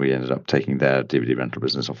 and we ended up taking their DVD rental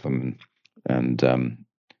business off them. And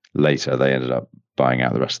later, they ended up buying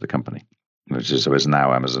out the rest of the company, which is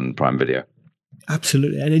now Amazon Prime Video.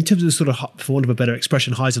 Absolutely. And in terms of the sort of, for want of a better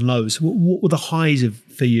expression, highs and lows, what were the highs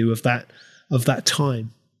for you of that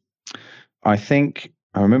time? I think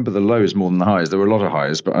I remember the lows more than the highs. There were a lot of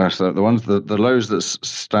highs, but the lows that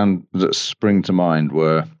spring to mind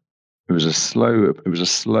were it was a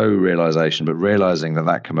slow realization, but realizing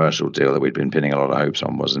that commercial deal that we'd been pinning a lot of hopes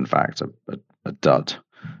on was in fact a dud.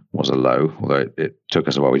 Was a low, although it took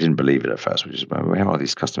us a while. We didn't believe it at first. We just, we have all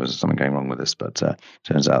these customers, there's something going wrong with this, but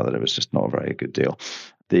turns out that it was just not a very good deal.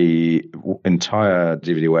 The entire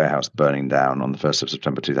DVD warehouse burning down on the 1st of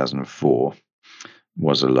September 2004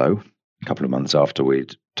 was a low. A couple of months after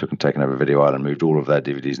we'd taken over Video Island, moved all of their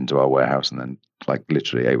DVDs into our warehouse, and then like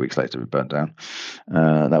literally 8 weeks later, it burnt down.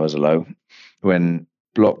 That was a low. When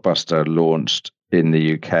Blockbuster launched in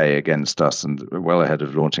the UK against us, and well ahead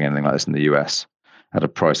of launching anything like this in the US, at a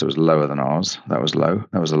price that was lower than ours. That was low.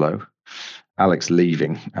 That was a low. Alex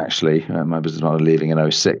leaving, actually, my business partner leaving in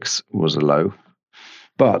 2006 was a low.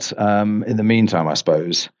 But in the meantime, I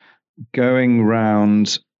suppose, going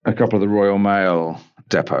round a couple of the Royal Mail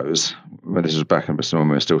depots, where this was back when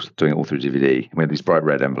we were still doing it all through DVD, we had these bright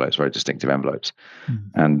red envelopes, very distinctive envelopes.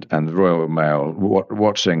 And the Royal Mail,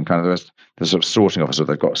 watching kind of the sort of sorting office,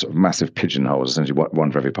 they've got sort of massive pigeonholes, essentially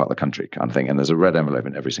one for every part of the country kind of thing. And there's a red envelope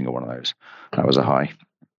in every single one of those. That was a high.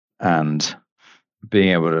 And being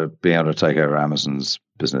able to take over Amazon's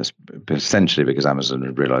business, essentially because Amazon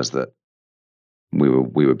had realized that we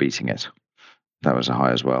were beating it. That was a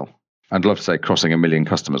high as well. I'd love to say crossing 1 million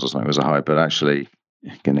customers or something was a high, but actually,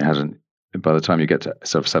 again, it hasn't. By the time you get to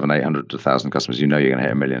sort of 700, 800 to 1,000 customers, you know you're going to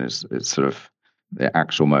hit 1 million. It's sort of the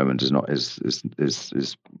actual moment is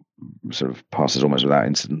sort of passes almost without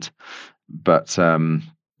incident. But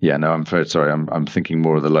yeah, no, I'm very sorry. I'm thinking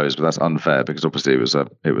more of the lows, but that's unfair because obviously it was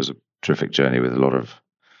a terrific journey with a lot of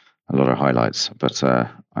highlights. But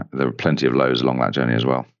there were plenty of lows along that journey as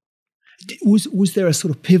well. Was there a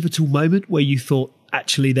sort of pivotal moment where you thought,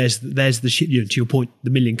 actually, there's the shit, to your point,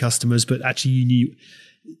 the 1 million customers, but actually you knew,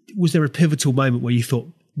 was there a pivotal moment where you thought,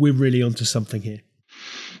 we're really onto something here?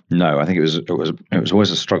 No, I think it was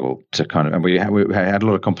always a struggle to kind of, and we had a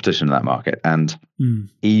lot of competition in that market. And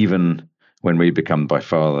even when we become by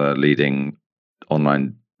far the leading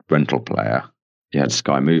online rental player, you had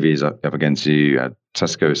Sky Movies up against you had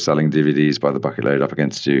Tesco selling DVDs by the bucket load up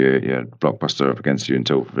against you, you had Blockbuster up against you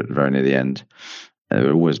until very near the end. There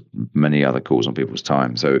were always many other calls on people's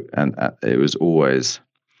time. So, and it was always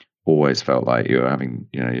felt like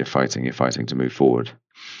you're fighting to move forward.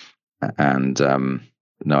 And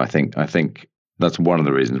no, I think that's one of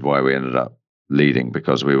the reasons why we ended up leading,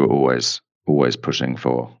 because we were always pushing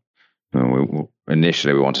for.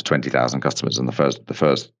 Initially, we wanted 20,000 customers, and the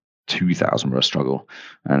first 2,000 were a struggle.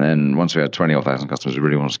 And then once we had 20,000 customers, we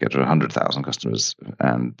really wanted to get to 100,000 customers,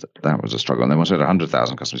 and that was a struggle. And then once we had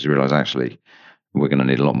 100,000 customers, you realize actually we're going to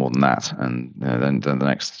need a lot more than that. And then the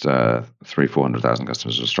next 300,000-400,000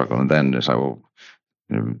 customers was a struggle. And then it's like, well,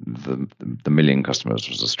 the million customers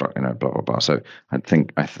was a struggle, blah blah blah. So I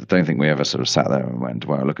don't think we ever sort of sat there and went,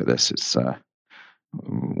 "Wow, look at this! It's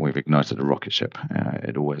we've ignited a rocket ship."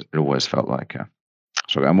 It always felt like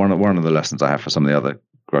struggle. And one of the lessons I have for some of the other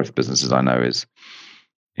growth businesses I know is,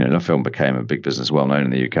 LoveFilm became a big business, well known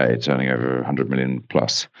in the UK, turning over 100 million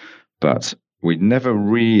plus, but we never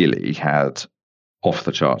really had off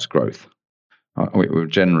the charts growth. We were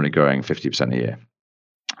generally growing 50% a year.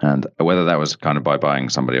 And whether that was kind of by buying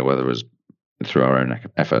somebody or whether it was through our own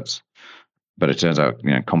efforts, but it turns out,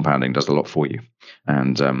 compounding does a lot for you.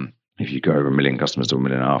 And if you go over 1 million customers to 1.5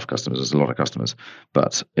 million customers, there's a lot of customers.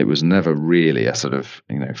 But it was never really a sort of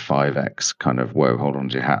 5x kind of whoa, hold on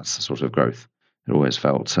to your hats sort of growth. It always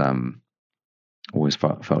felt you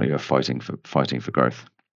were fighting for growth.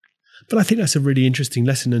 But I think that's a really interesting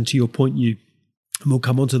lesson. And to your point, and we'll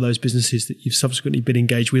come on to those businesses that you've subsequently been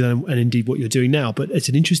engaged with and indeed what you're doing now. But it's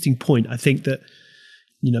an interesting point. I think that,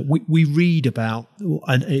 we read about,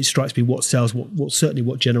 and it strikes me what sells, what certainly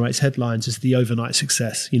what generates headlines is the overnight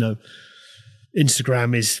success.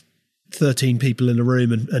 Instagram is 13 people in a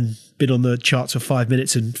room and been on the charts for 5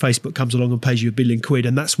 minutes, and Facebook comes along and pays you £1 billion.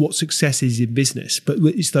 And that's what success is in business. But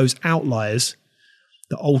it's those outliers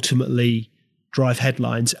that ultimately drive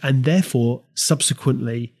headlines and therefore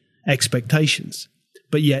subsequently expectations.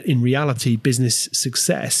 But yet in reality, business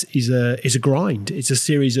success is a grind. It's a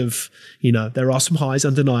series of, there are some highs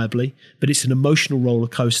undeniably, but it's an emotional roller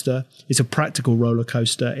coaster. It's a practical roller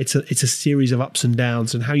coaster. It's a series of ups and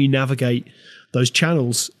downs, and how you navigate those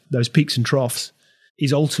channels, those peaks and troughs,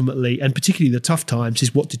 is ultimately, and particularly the tough times,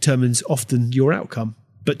 is what determines often your outcome.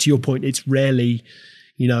 But to your point, it's rarely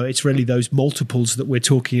those multiples that we're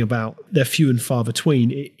talking about. They're few and far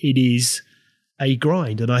between. It is a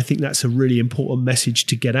grind. And I think that's a really important message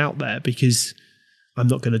to get out there, because I'm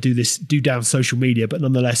not going to do down social media, but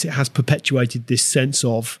nonetheless, it has perpetuated this sense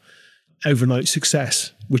of overnight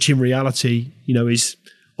success, which in reality, is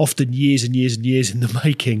often years and years and years in the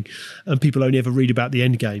making, and people only ever read about the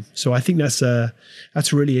end game. So I think that's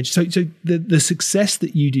really interesting. So the success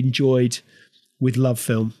that you'd enjoyed with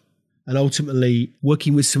LoveFilm, and ultimately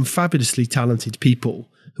working with some fabulously talented people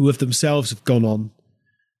who have themselves gone on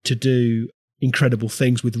to do incredible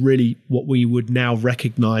things with really what we would now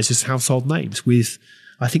recognize as household names. With,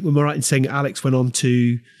 I think we're right in saying Alex went on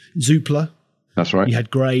to Zoopla. That's right. You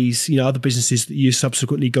had Graze, other businesses that you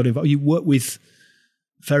subsequently got involved. You work with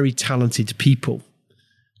very talented people,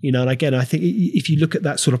 and again, I think if you look at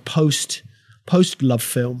that sort of post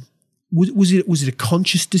LoveFilm, was it a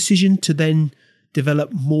conscious decision to then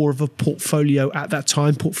develop more of a portfolio at that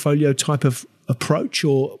time, portfolio type of approach,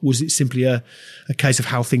 or was it simply a case of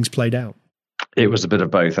how things played out? It was a bit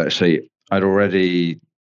of both, actually. I'd already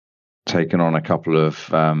taken on a couple of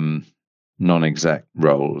non-exec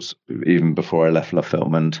roles even before I left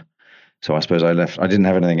LoveFilm, and so I suppose I didn't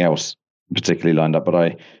have anything else particularly lined up,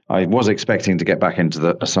 but I was expecting to get back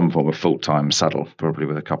into some form of full-time saddle, probably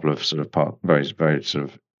with a couple of sort of very, very sort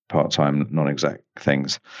of part-time non-exec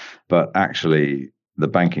things. But actually, the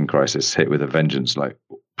banking crisis hit with a vengeance, like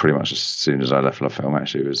pretty much as soon as I left LoveFilm.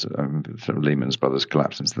 Actually, it was sort of Lehman Brothers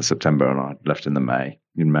collapsed into the September, and I left in May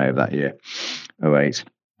of that year, 2008.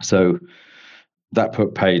 So that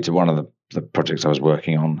put paid to one of the projects I was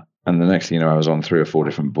working on, and the next thing you know, I was on 3 or 4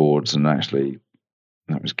 different boards, and actually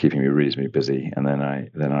that was keeping me reasonably busy. And then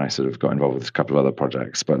I sort of got involved with a couple of other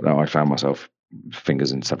projects, but now I found myself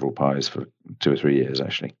fingers in several pies for 2 or 3 years,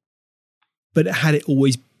 actually. But had it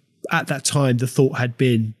always, at that time, the thought had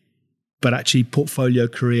been, but actually portfolio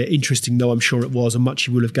career, interesting though I'm sure it was, and much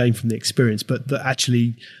you will have gained from the experience, but that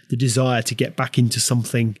actually the desire to get back into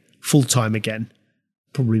something full-time again,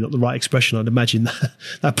 probably not the right expression, I'd imagine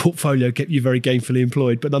that portfolio kept you very gainfully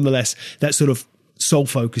employed, but nonetheless, that sort of sole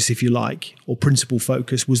focus, if you like, or principal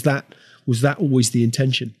focus, was that always the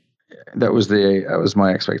intention? That was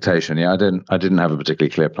my expectation. Yeah, I didn't have a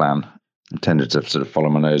particularly clear plan. I tended to sort of follow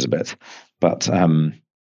my nose a bit, but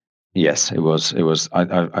yes, it was.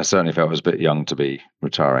 I certainly felt I was a bit young to be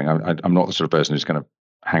retiring. I'm not the sort of person who's going to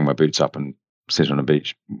hang my boots up and sit on a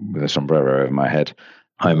beach with a sombrero over my head.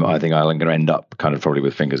 I think I'm going to end up kind of probably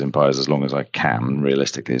with fingers in pies as long as I can.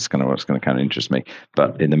 Realistically, it's what's going to kind of interest me.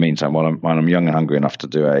 But in the meantime, while I'm young and hungry enough to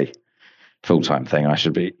do a full-time thing, I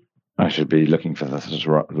should be looking for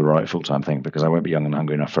the right full-time thing, because I won't be young and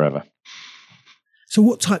hungry enough forever. So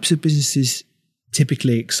what types of businesses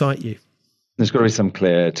typically excite you? There's got to be some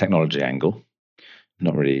clear technology angle.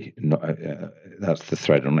 that's the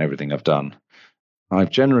thread on everything I've done. I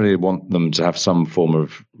generally want them to have some form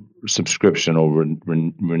of subscription or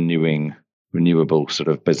renewable sort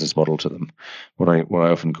of business model to them. What I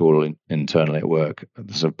often call internally at work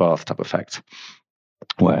the sort of bathtub effect,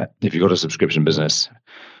 where if you've got a subscription business,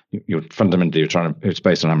 you're fundamentally it's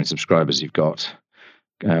based on how many subscribers you've got,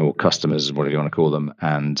 or customers, whatever you want to call them,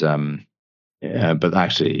 and but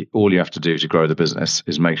actually, all you have to do to grow the business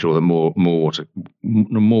is make sure that more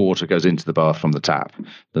water goes into the bath from the tap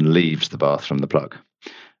than leaves the bath from the plug.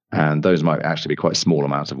 And those might actually be quite small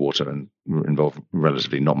amounts of water and involve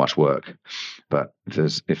relatively not much work. But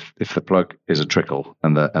if the plug is a trickle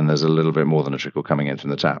and there's a little bit more than a trickle coming in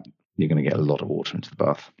from the tap, you're going to get a lot of water into the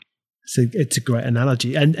bath. So it's a great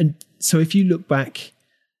analogy. And so if you look back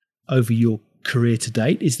over your career to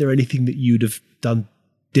date, is there anything that you'd have done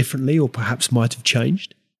differently or perhaps might have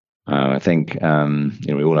changed? I think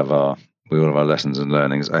we all have our lessons and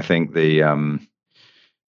learnings. I think the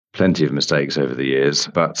plenty of mistakes over the years,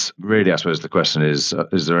 but really I suppose the question is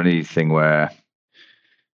there anything where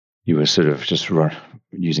you were sort of just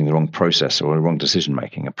using the wrong process or a wrong decision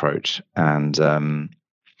making approach? And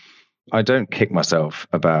I don't kick myself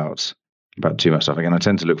about too much stuff. Again, I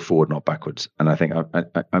tend to look forward, not backwards. And I think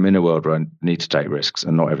I'm in a world where I need to take risks,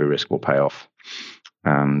 and not every risk will pay off.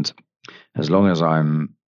 And as long as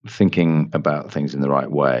I'm thinking about things in the right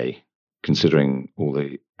way, considering all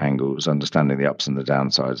the angles, understanding the ups and the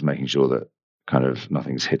downsides, making sure that kind of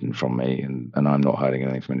nothing's hidden from me and I'm not hiding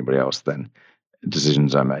anything from anybody else, then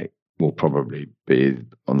decisions I make will probably be,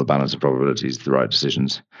 on the balance of probabilities, the right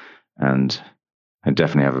decisions. And I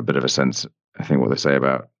definitely have a bit of a sense. I think what they say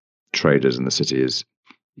about traders in the city is,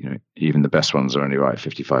 even the best ones are only right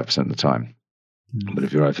 55% of the time. But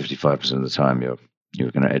if you're right 55% of the time,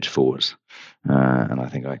 you're going to edge forwards. And I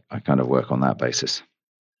think I kind of work on that basis.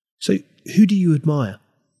 So who do you admire?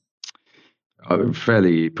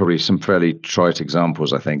 Probably some fairly trite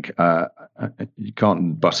examples, I think. You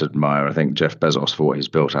can't but admire, I think, Jeff Bezos for what he's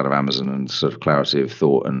built out of Amazon and sort of clarity of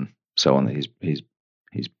thought and so on that he's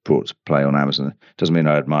brought to play on Amazon. Doesn't mean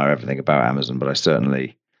I admire everything about Amazon, but I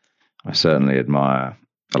certainly admire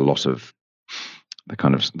a lot of the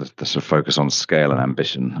kind of the sort of focus on scale and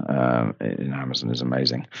ambition in Amazon is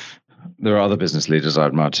amazing. There are other business leaders I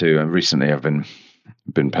admire too, and recently I've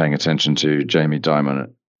been paying attention to Jamie Dimon at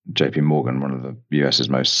JP Morgan, one of the US's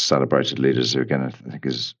most celebrated leaders, who again I think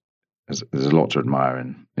there's a lot to admire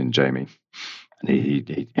in Jamie. And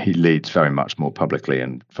he leads very much more publicly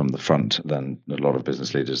and from the front than a lot of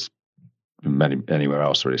business leaders anywhere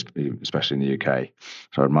else, really, especially in the UK.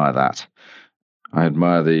 So I admire that. I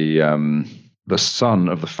admire the son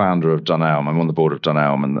of the founder of Dunelm. I'm on the board of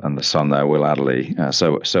Dunelm, and the son there, Will Adderley,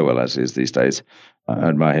 so well as he is these days. I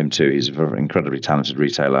admire him too. He's an incredibly talented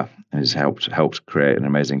retailer. He's helped create an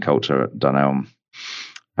amazing culture at Dunelm,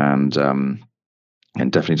 and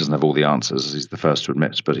definitely doesn't have all the answers. He's the first to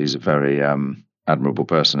admit, but he's a very admirable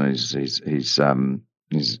person. He's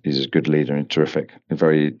a good leader and terrific, and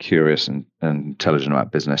very curious and intelligent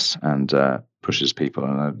about business, and pushes people.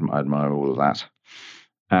 And I admire all of that.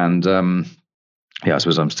 And I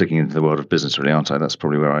suppose I'm sticking into the world of business, really, aren't I? That's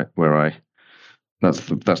probably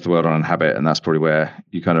that's the world I inhabit, and that's probably where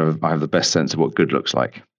I have the best sense of what good looks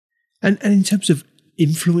like. And in terms of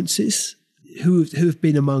influences, who have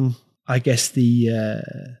been among, I guess,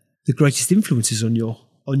 the greatest influences on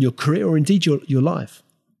your career or indeed your life?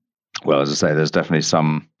 Well, as I say, there's definitely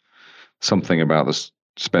something about the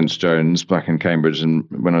Spence Jones back in Cambridge, and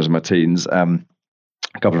when I was in my teens.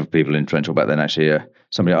 A couple of people influential back then, actually.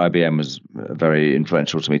 Somebody at IBM was very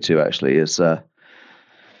influential to me too, actually.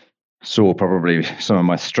 Saw probably some of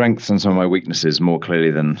my strengths and some of my weaknesses more clearly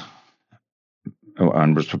and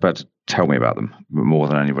was prepared to tell me about them more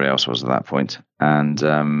than anybody else was at that point. And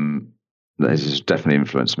that has definitely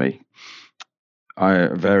influenced me.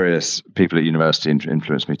 Various people at university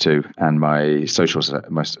influenced me too, and my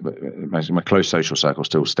close social circle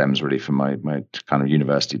still stems really from my kind of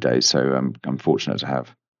university days. So I'm fortunate to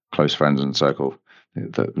have close friends in the circle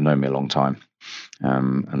that know me a long time,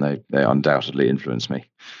 and they undoubtedly influence me,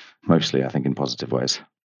 mostly I think in positive ways.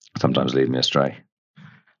 Sometimes lead me astray.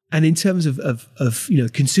 And in terms of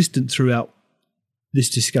consistent throughout this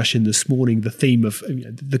discussion this morning, the theme of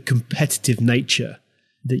the competitive nature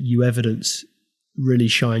that you evidence really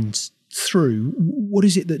shines through. What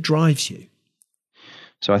is it that drives you?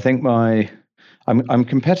 So I think I'm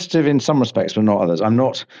competitive in some respects, but not others. I'm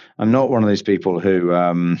not one of these people who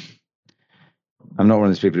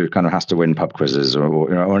kind of has to win pub quizzes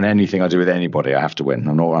or in anything I do with anybody I have to win.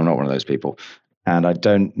 I'm not one of those people, and I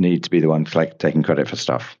don't need to be the one taking credit for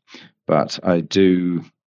stuff. But I do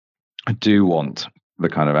want the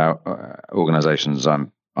kind of organizations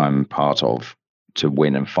I'm part of to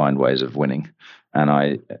win and find ways of winning. And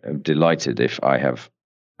I am delighted if I have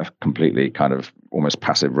a completely kind of almost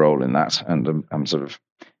passive role in that, and I'm sort of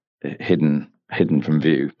hidden from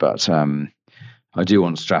view. But I do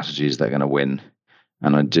want strategies that are going to win,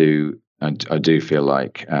 and I do feel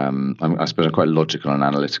like I suppose I'm quite logical and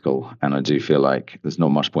analytical, and I do feel like there's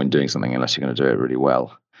not much point doing something unless you're going to do it really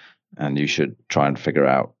well, and you should try and figure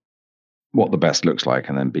out what the best looks like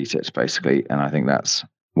and then beat it, basically. And I think that's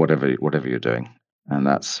whatever you're doing, and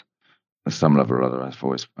that's at some level or other.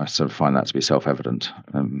 I sort of find that to be self-evident,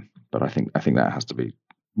 but I think that has to be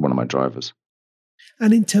one of my drivers.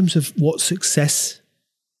 And in terms of what success,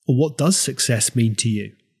 or what does success mean to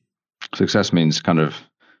you? Success means kind of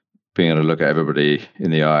being able to look at everybody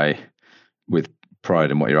in the eye with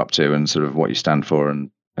pride in what you're up to and sort of what you stand for,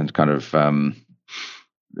 and kind of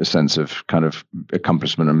a sense of kind of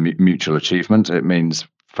accomplishment and mutual achievement. It means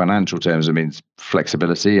financial terms, it means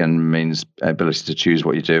flexibility and means ability to choose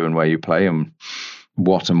what you do and where you play and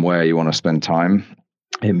what and where you want to spend time.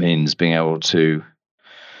 It means being able to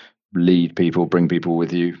lead people, bring people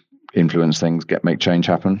with you, influence things, make change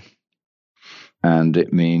happen. And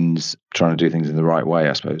it means trying to do things in the right way,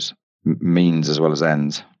 I suppose. Means as well as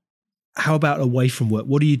ends. How about away from work?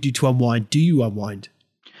 What do you do to unwind? Do you unwind?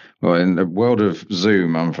 Well, in the world of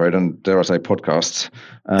Zoom, I'm afraid, and dare I say podcasts,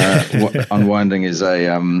 unwinding is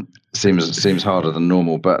seems harder than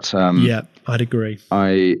normal. But yeah, I'd agree.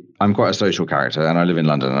 I'm quite a social character, and I live in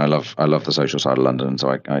London, and I love the social side of London.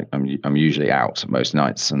 So I'm usually out most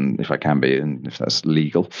nights, and if I can be, and if that's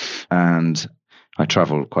legal, and I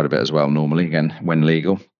travel quite a bit as well normally, again when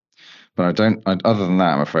legal. But I don't. Other than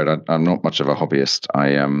that, I'm afraid I'm not much of a hobbyist.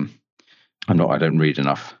 I don't read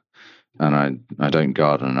enough. And I don't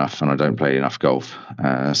garden enough, and I don't play enough golf.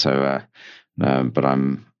 But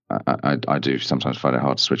I do sometimes find it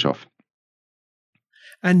hard to switch off.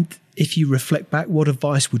 And if you reflect back, what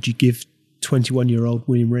advice would you give 21-year-old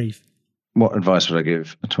William Reeve? What advice would I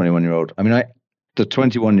give a 21-year-old? I mean, the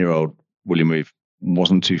 21-year-old William Reeve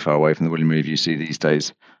wasn't too far away from the William Reeve you see these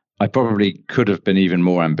days. I probably could have been even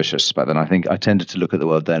more ambitious back then. I think I tended to look at the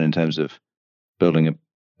world then in terms of building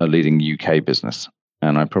a leading UK business.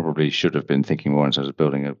 And I probably should have been thinking more in terms of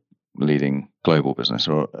building a leading global business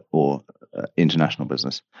or international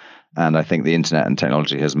business. And I think the internet and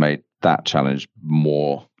technology has made that challenge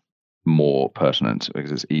more pertinent,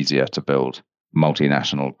 because it's easier to build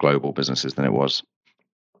multinational global businesses than it was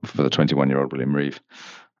for the 21-year-old William Reeve.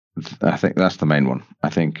 I think that's the main one. I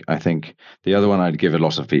think the other one I'd give a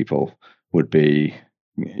lot of people would be,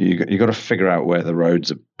 you got to figure out where the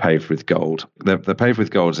roads are paved with gold. They're paved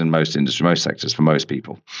with gold in most industries, most sectors, for most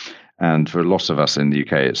people, and for a lot of us in the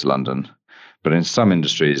UK, it's London. But in some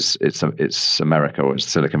industries, it's America, or it's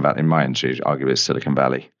Silicon Valley. In my industry, arguably, it's Silicon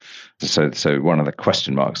Valley. So one of the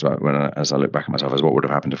question marks about as I look back at myself is what would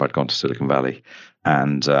have happened if I'd gone to Silicon Valley.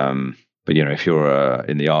 And but if you're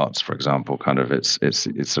in the arts, for example, kind of it's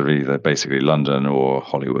really basically London or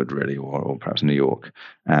Hollywood, really, or perhaps New York,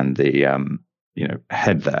 and the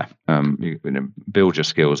head there. Build your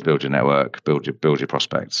skills, build your network, build your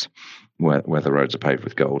prospects where the roads are paved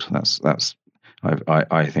with gold.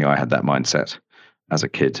 I think I had that mindset as a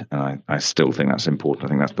kid, and I still think that's important. I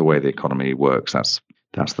think that's the way the economy works. That's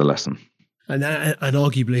the lesson. And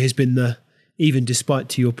arguably has been even despite,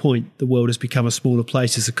 to your point, the world has become a smaller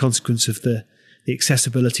place as a consequence of the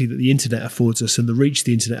accessibility that the internet affords us and the reach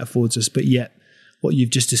the internet affords us. But yet, what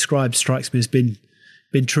you've just described strikes me as been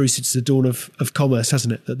true since the dawn of commerce,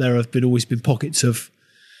 hasn't it? That there have always been pockets of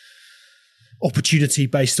opportunity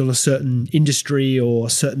based on a certain industry or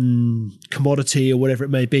a certain commodity or whatever it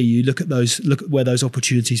may be. You look at where those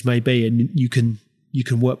opportunities may be, and you can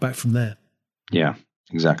work back from there. Yeah,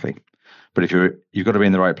 exactly. But you've got to be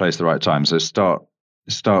in the right place at the right time. So start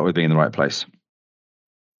with being in the right place.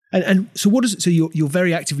 And so what is it? So you're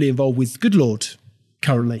very actively involved with Good Lord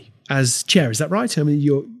currently as chair. Is that right? I mean,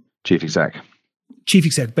 you're chief exec. Chief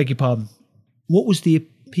exec, beg your pardon. What was the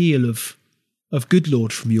appeal of Good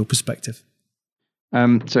Lord from your perspective?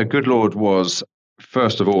 So Good Lord was,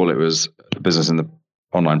 first of all, it was a business in the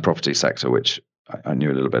online property sector, which I knew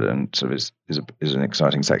a little bit, and sort of is an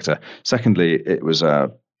exciting sector. Secondly, it was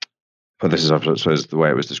this is, I suppose, the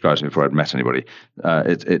way it was described to me before I'd met anybody.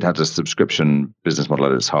 It had a subscription business model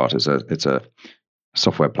at its heart. It's a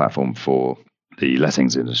software platform for the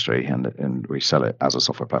lettings industry, and we sell it as a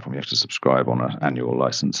software platform. You have to subscribe on an annual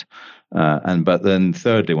license. But then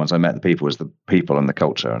thirdly, once I met the people, was the people and the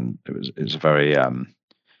culture, and it was a very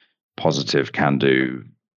positive, can-do,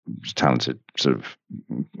 talented sort of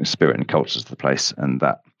spirit and culture to the place. And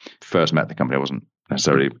that first met the company, I wasn't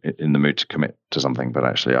necessarily in the mood to commit to something, but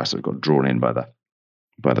actually I sort of got drawn in by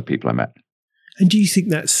the people I met. And do you think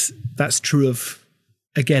that's true of,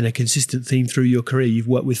 again, a consistent theme through your career? You've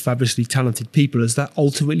worked with fabulously talented people. Is that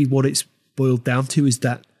ultimately what it's boiled down to? Is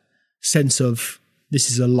that sense of this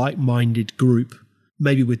is a like-minded group,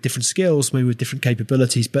 maybe with different skills, maybe with different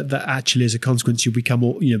capabilities, but that actually as a consequence you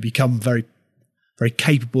become very, very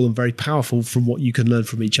capable and very powerful from what you can learn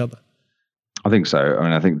from each other? I think so. I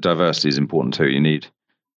mean, I think diversity is important too. You need,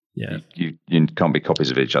 you can't be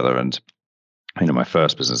copies of each other. And my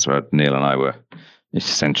first business, where Neil and I were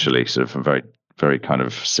essentially sort of very, very kind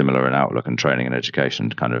of similar in outlook and training and education,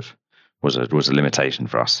 kind of was a limitation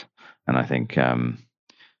for us. And I think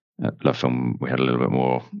at Love Film we had a little bit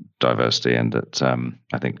more diversity, and that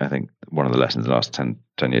I think one of the lessons in the last 10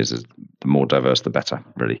 years is the more diverse the better,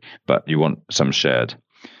 really. But you want some shared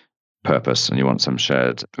purpose, and you want some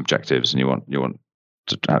shared objectives, and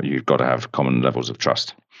you've got to have common levels of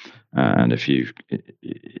trust. And I think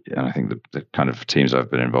the kind of teams I've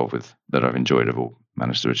been involved with that I've enjoyed have all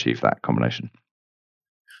managed to achieve that combination.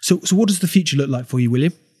 So what does the future look like for you,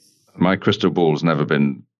 William? My crystal ball's never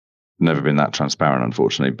been that transparent,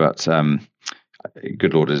 unfortunately. But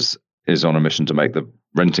Good Lord is on a mission to make the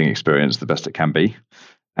renting experience the best it can be,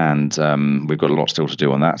 and we've got a lot still to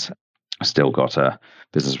do on that. Still got a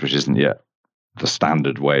business which isn't yet the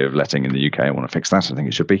standard way of letting in the UK. I want to fix that. I think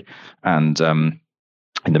it should be. And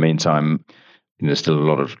in the meantime, there's still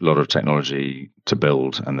a lot of technology to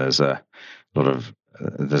build, and there's a lot of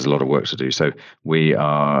work to do. So we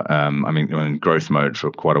are, we're in growth mode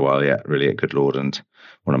for quite a while yet, really, at Good Lord, and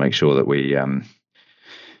want to make sure that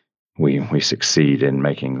we succeed in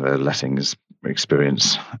making the lettings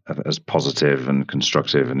experience as positive and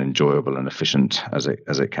constructive and enjoyable and efficient as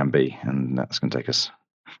it can be. And that's going to take us.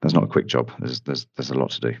 That's not a quick job. There's a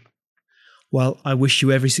lot to do. Well, I wish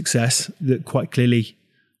you every success. That quite clearly,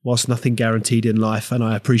 whilst nothing guaranteed in life, and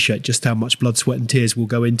I appreciate just how much blood, sweat, and tears will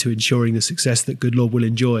go into ensuring the success that Good Lord will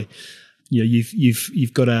enjoy.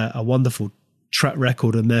 You've got a wonderful track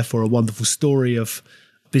record, and therefore a wonderful story of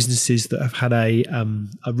businesses that have had a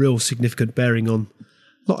real significant bearing on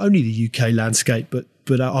not only the UK landscape, but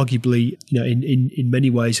arguably, in many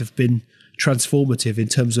ways have been transformative in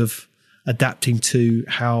terms of adapting to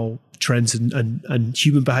how trends and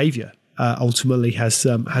human behaviour ultimately has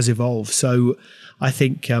evolved. So I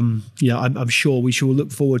think I'm sure we shall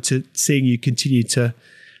look forward to seeing you continue to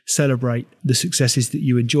celebrate the successes that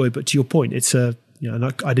you enjoy. But to your point, it's I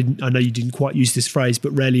know you didn't quite use this phrase,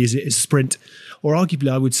 but rarely is it a sprint. Or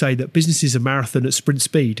arguably, I would say that business is a marathon at sprint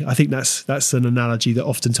speed. I think that's an analogy that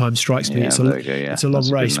oftentimes strikes me. It's a long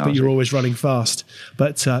race, but you're always running fast.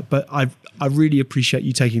 But I really appreciate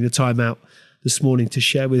you taking the time out this morning to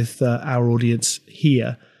share with our audience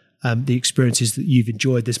here the experiences that you've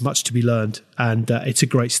enjoyed. There's much to be learned, and it's a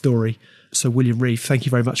great story. So, William Reeve, thank you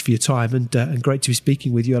very much for your time, and great to be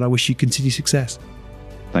speaking with you. And I wish you continued success.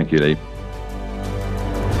 Thank you, Lee.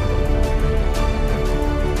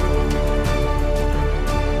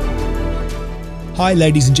 Hi,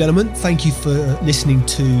 ladies and gentlemen. Thank you for listening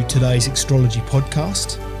to today's Extrology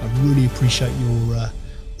podcast. I really appreciate your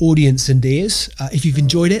audience and ears. If you've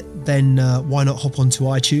enjoyed it, then why not hop onto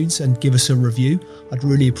iTunes and give us a review? I'd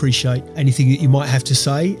really appreciate anything that you might have to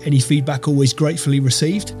say. Any feedback always gratefully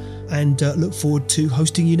received, and look forward to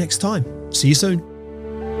hosting you next time. See you soon.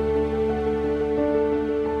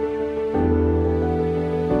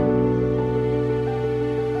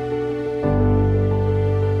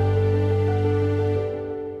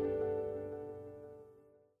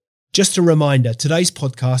 Just a reminder, today's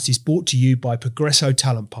podcast is brought to you by Progresso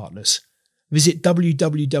Talent Partners. Visit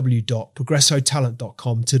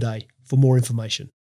www.progressotalent.com today for more information.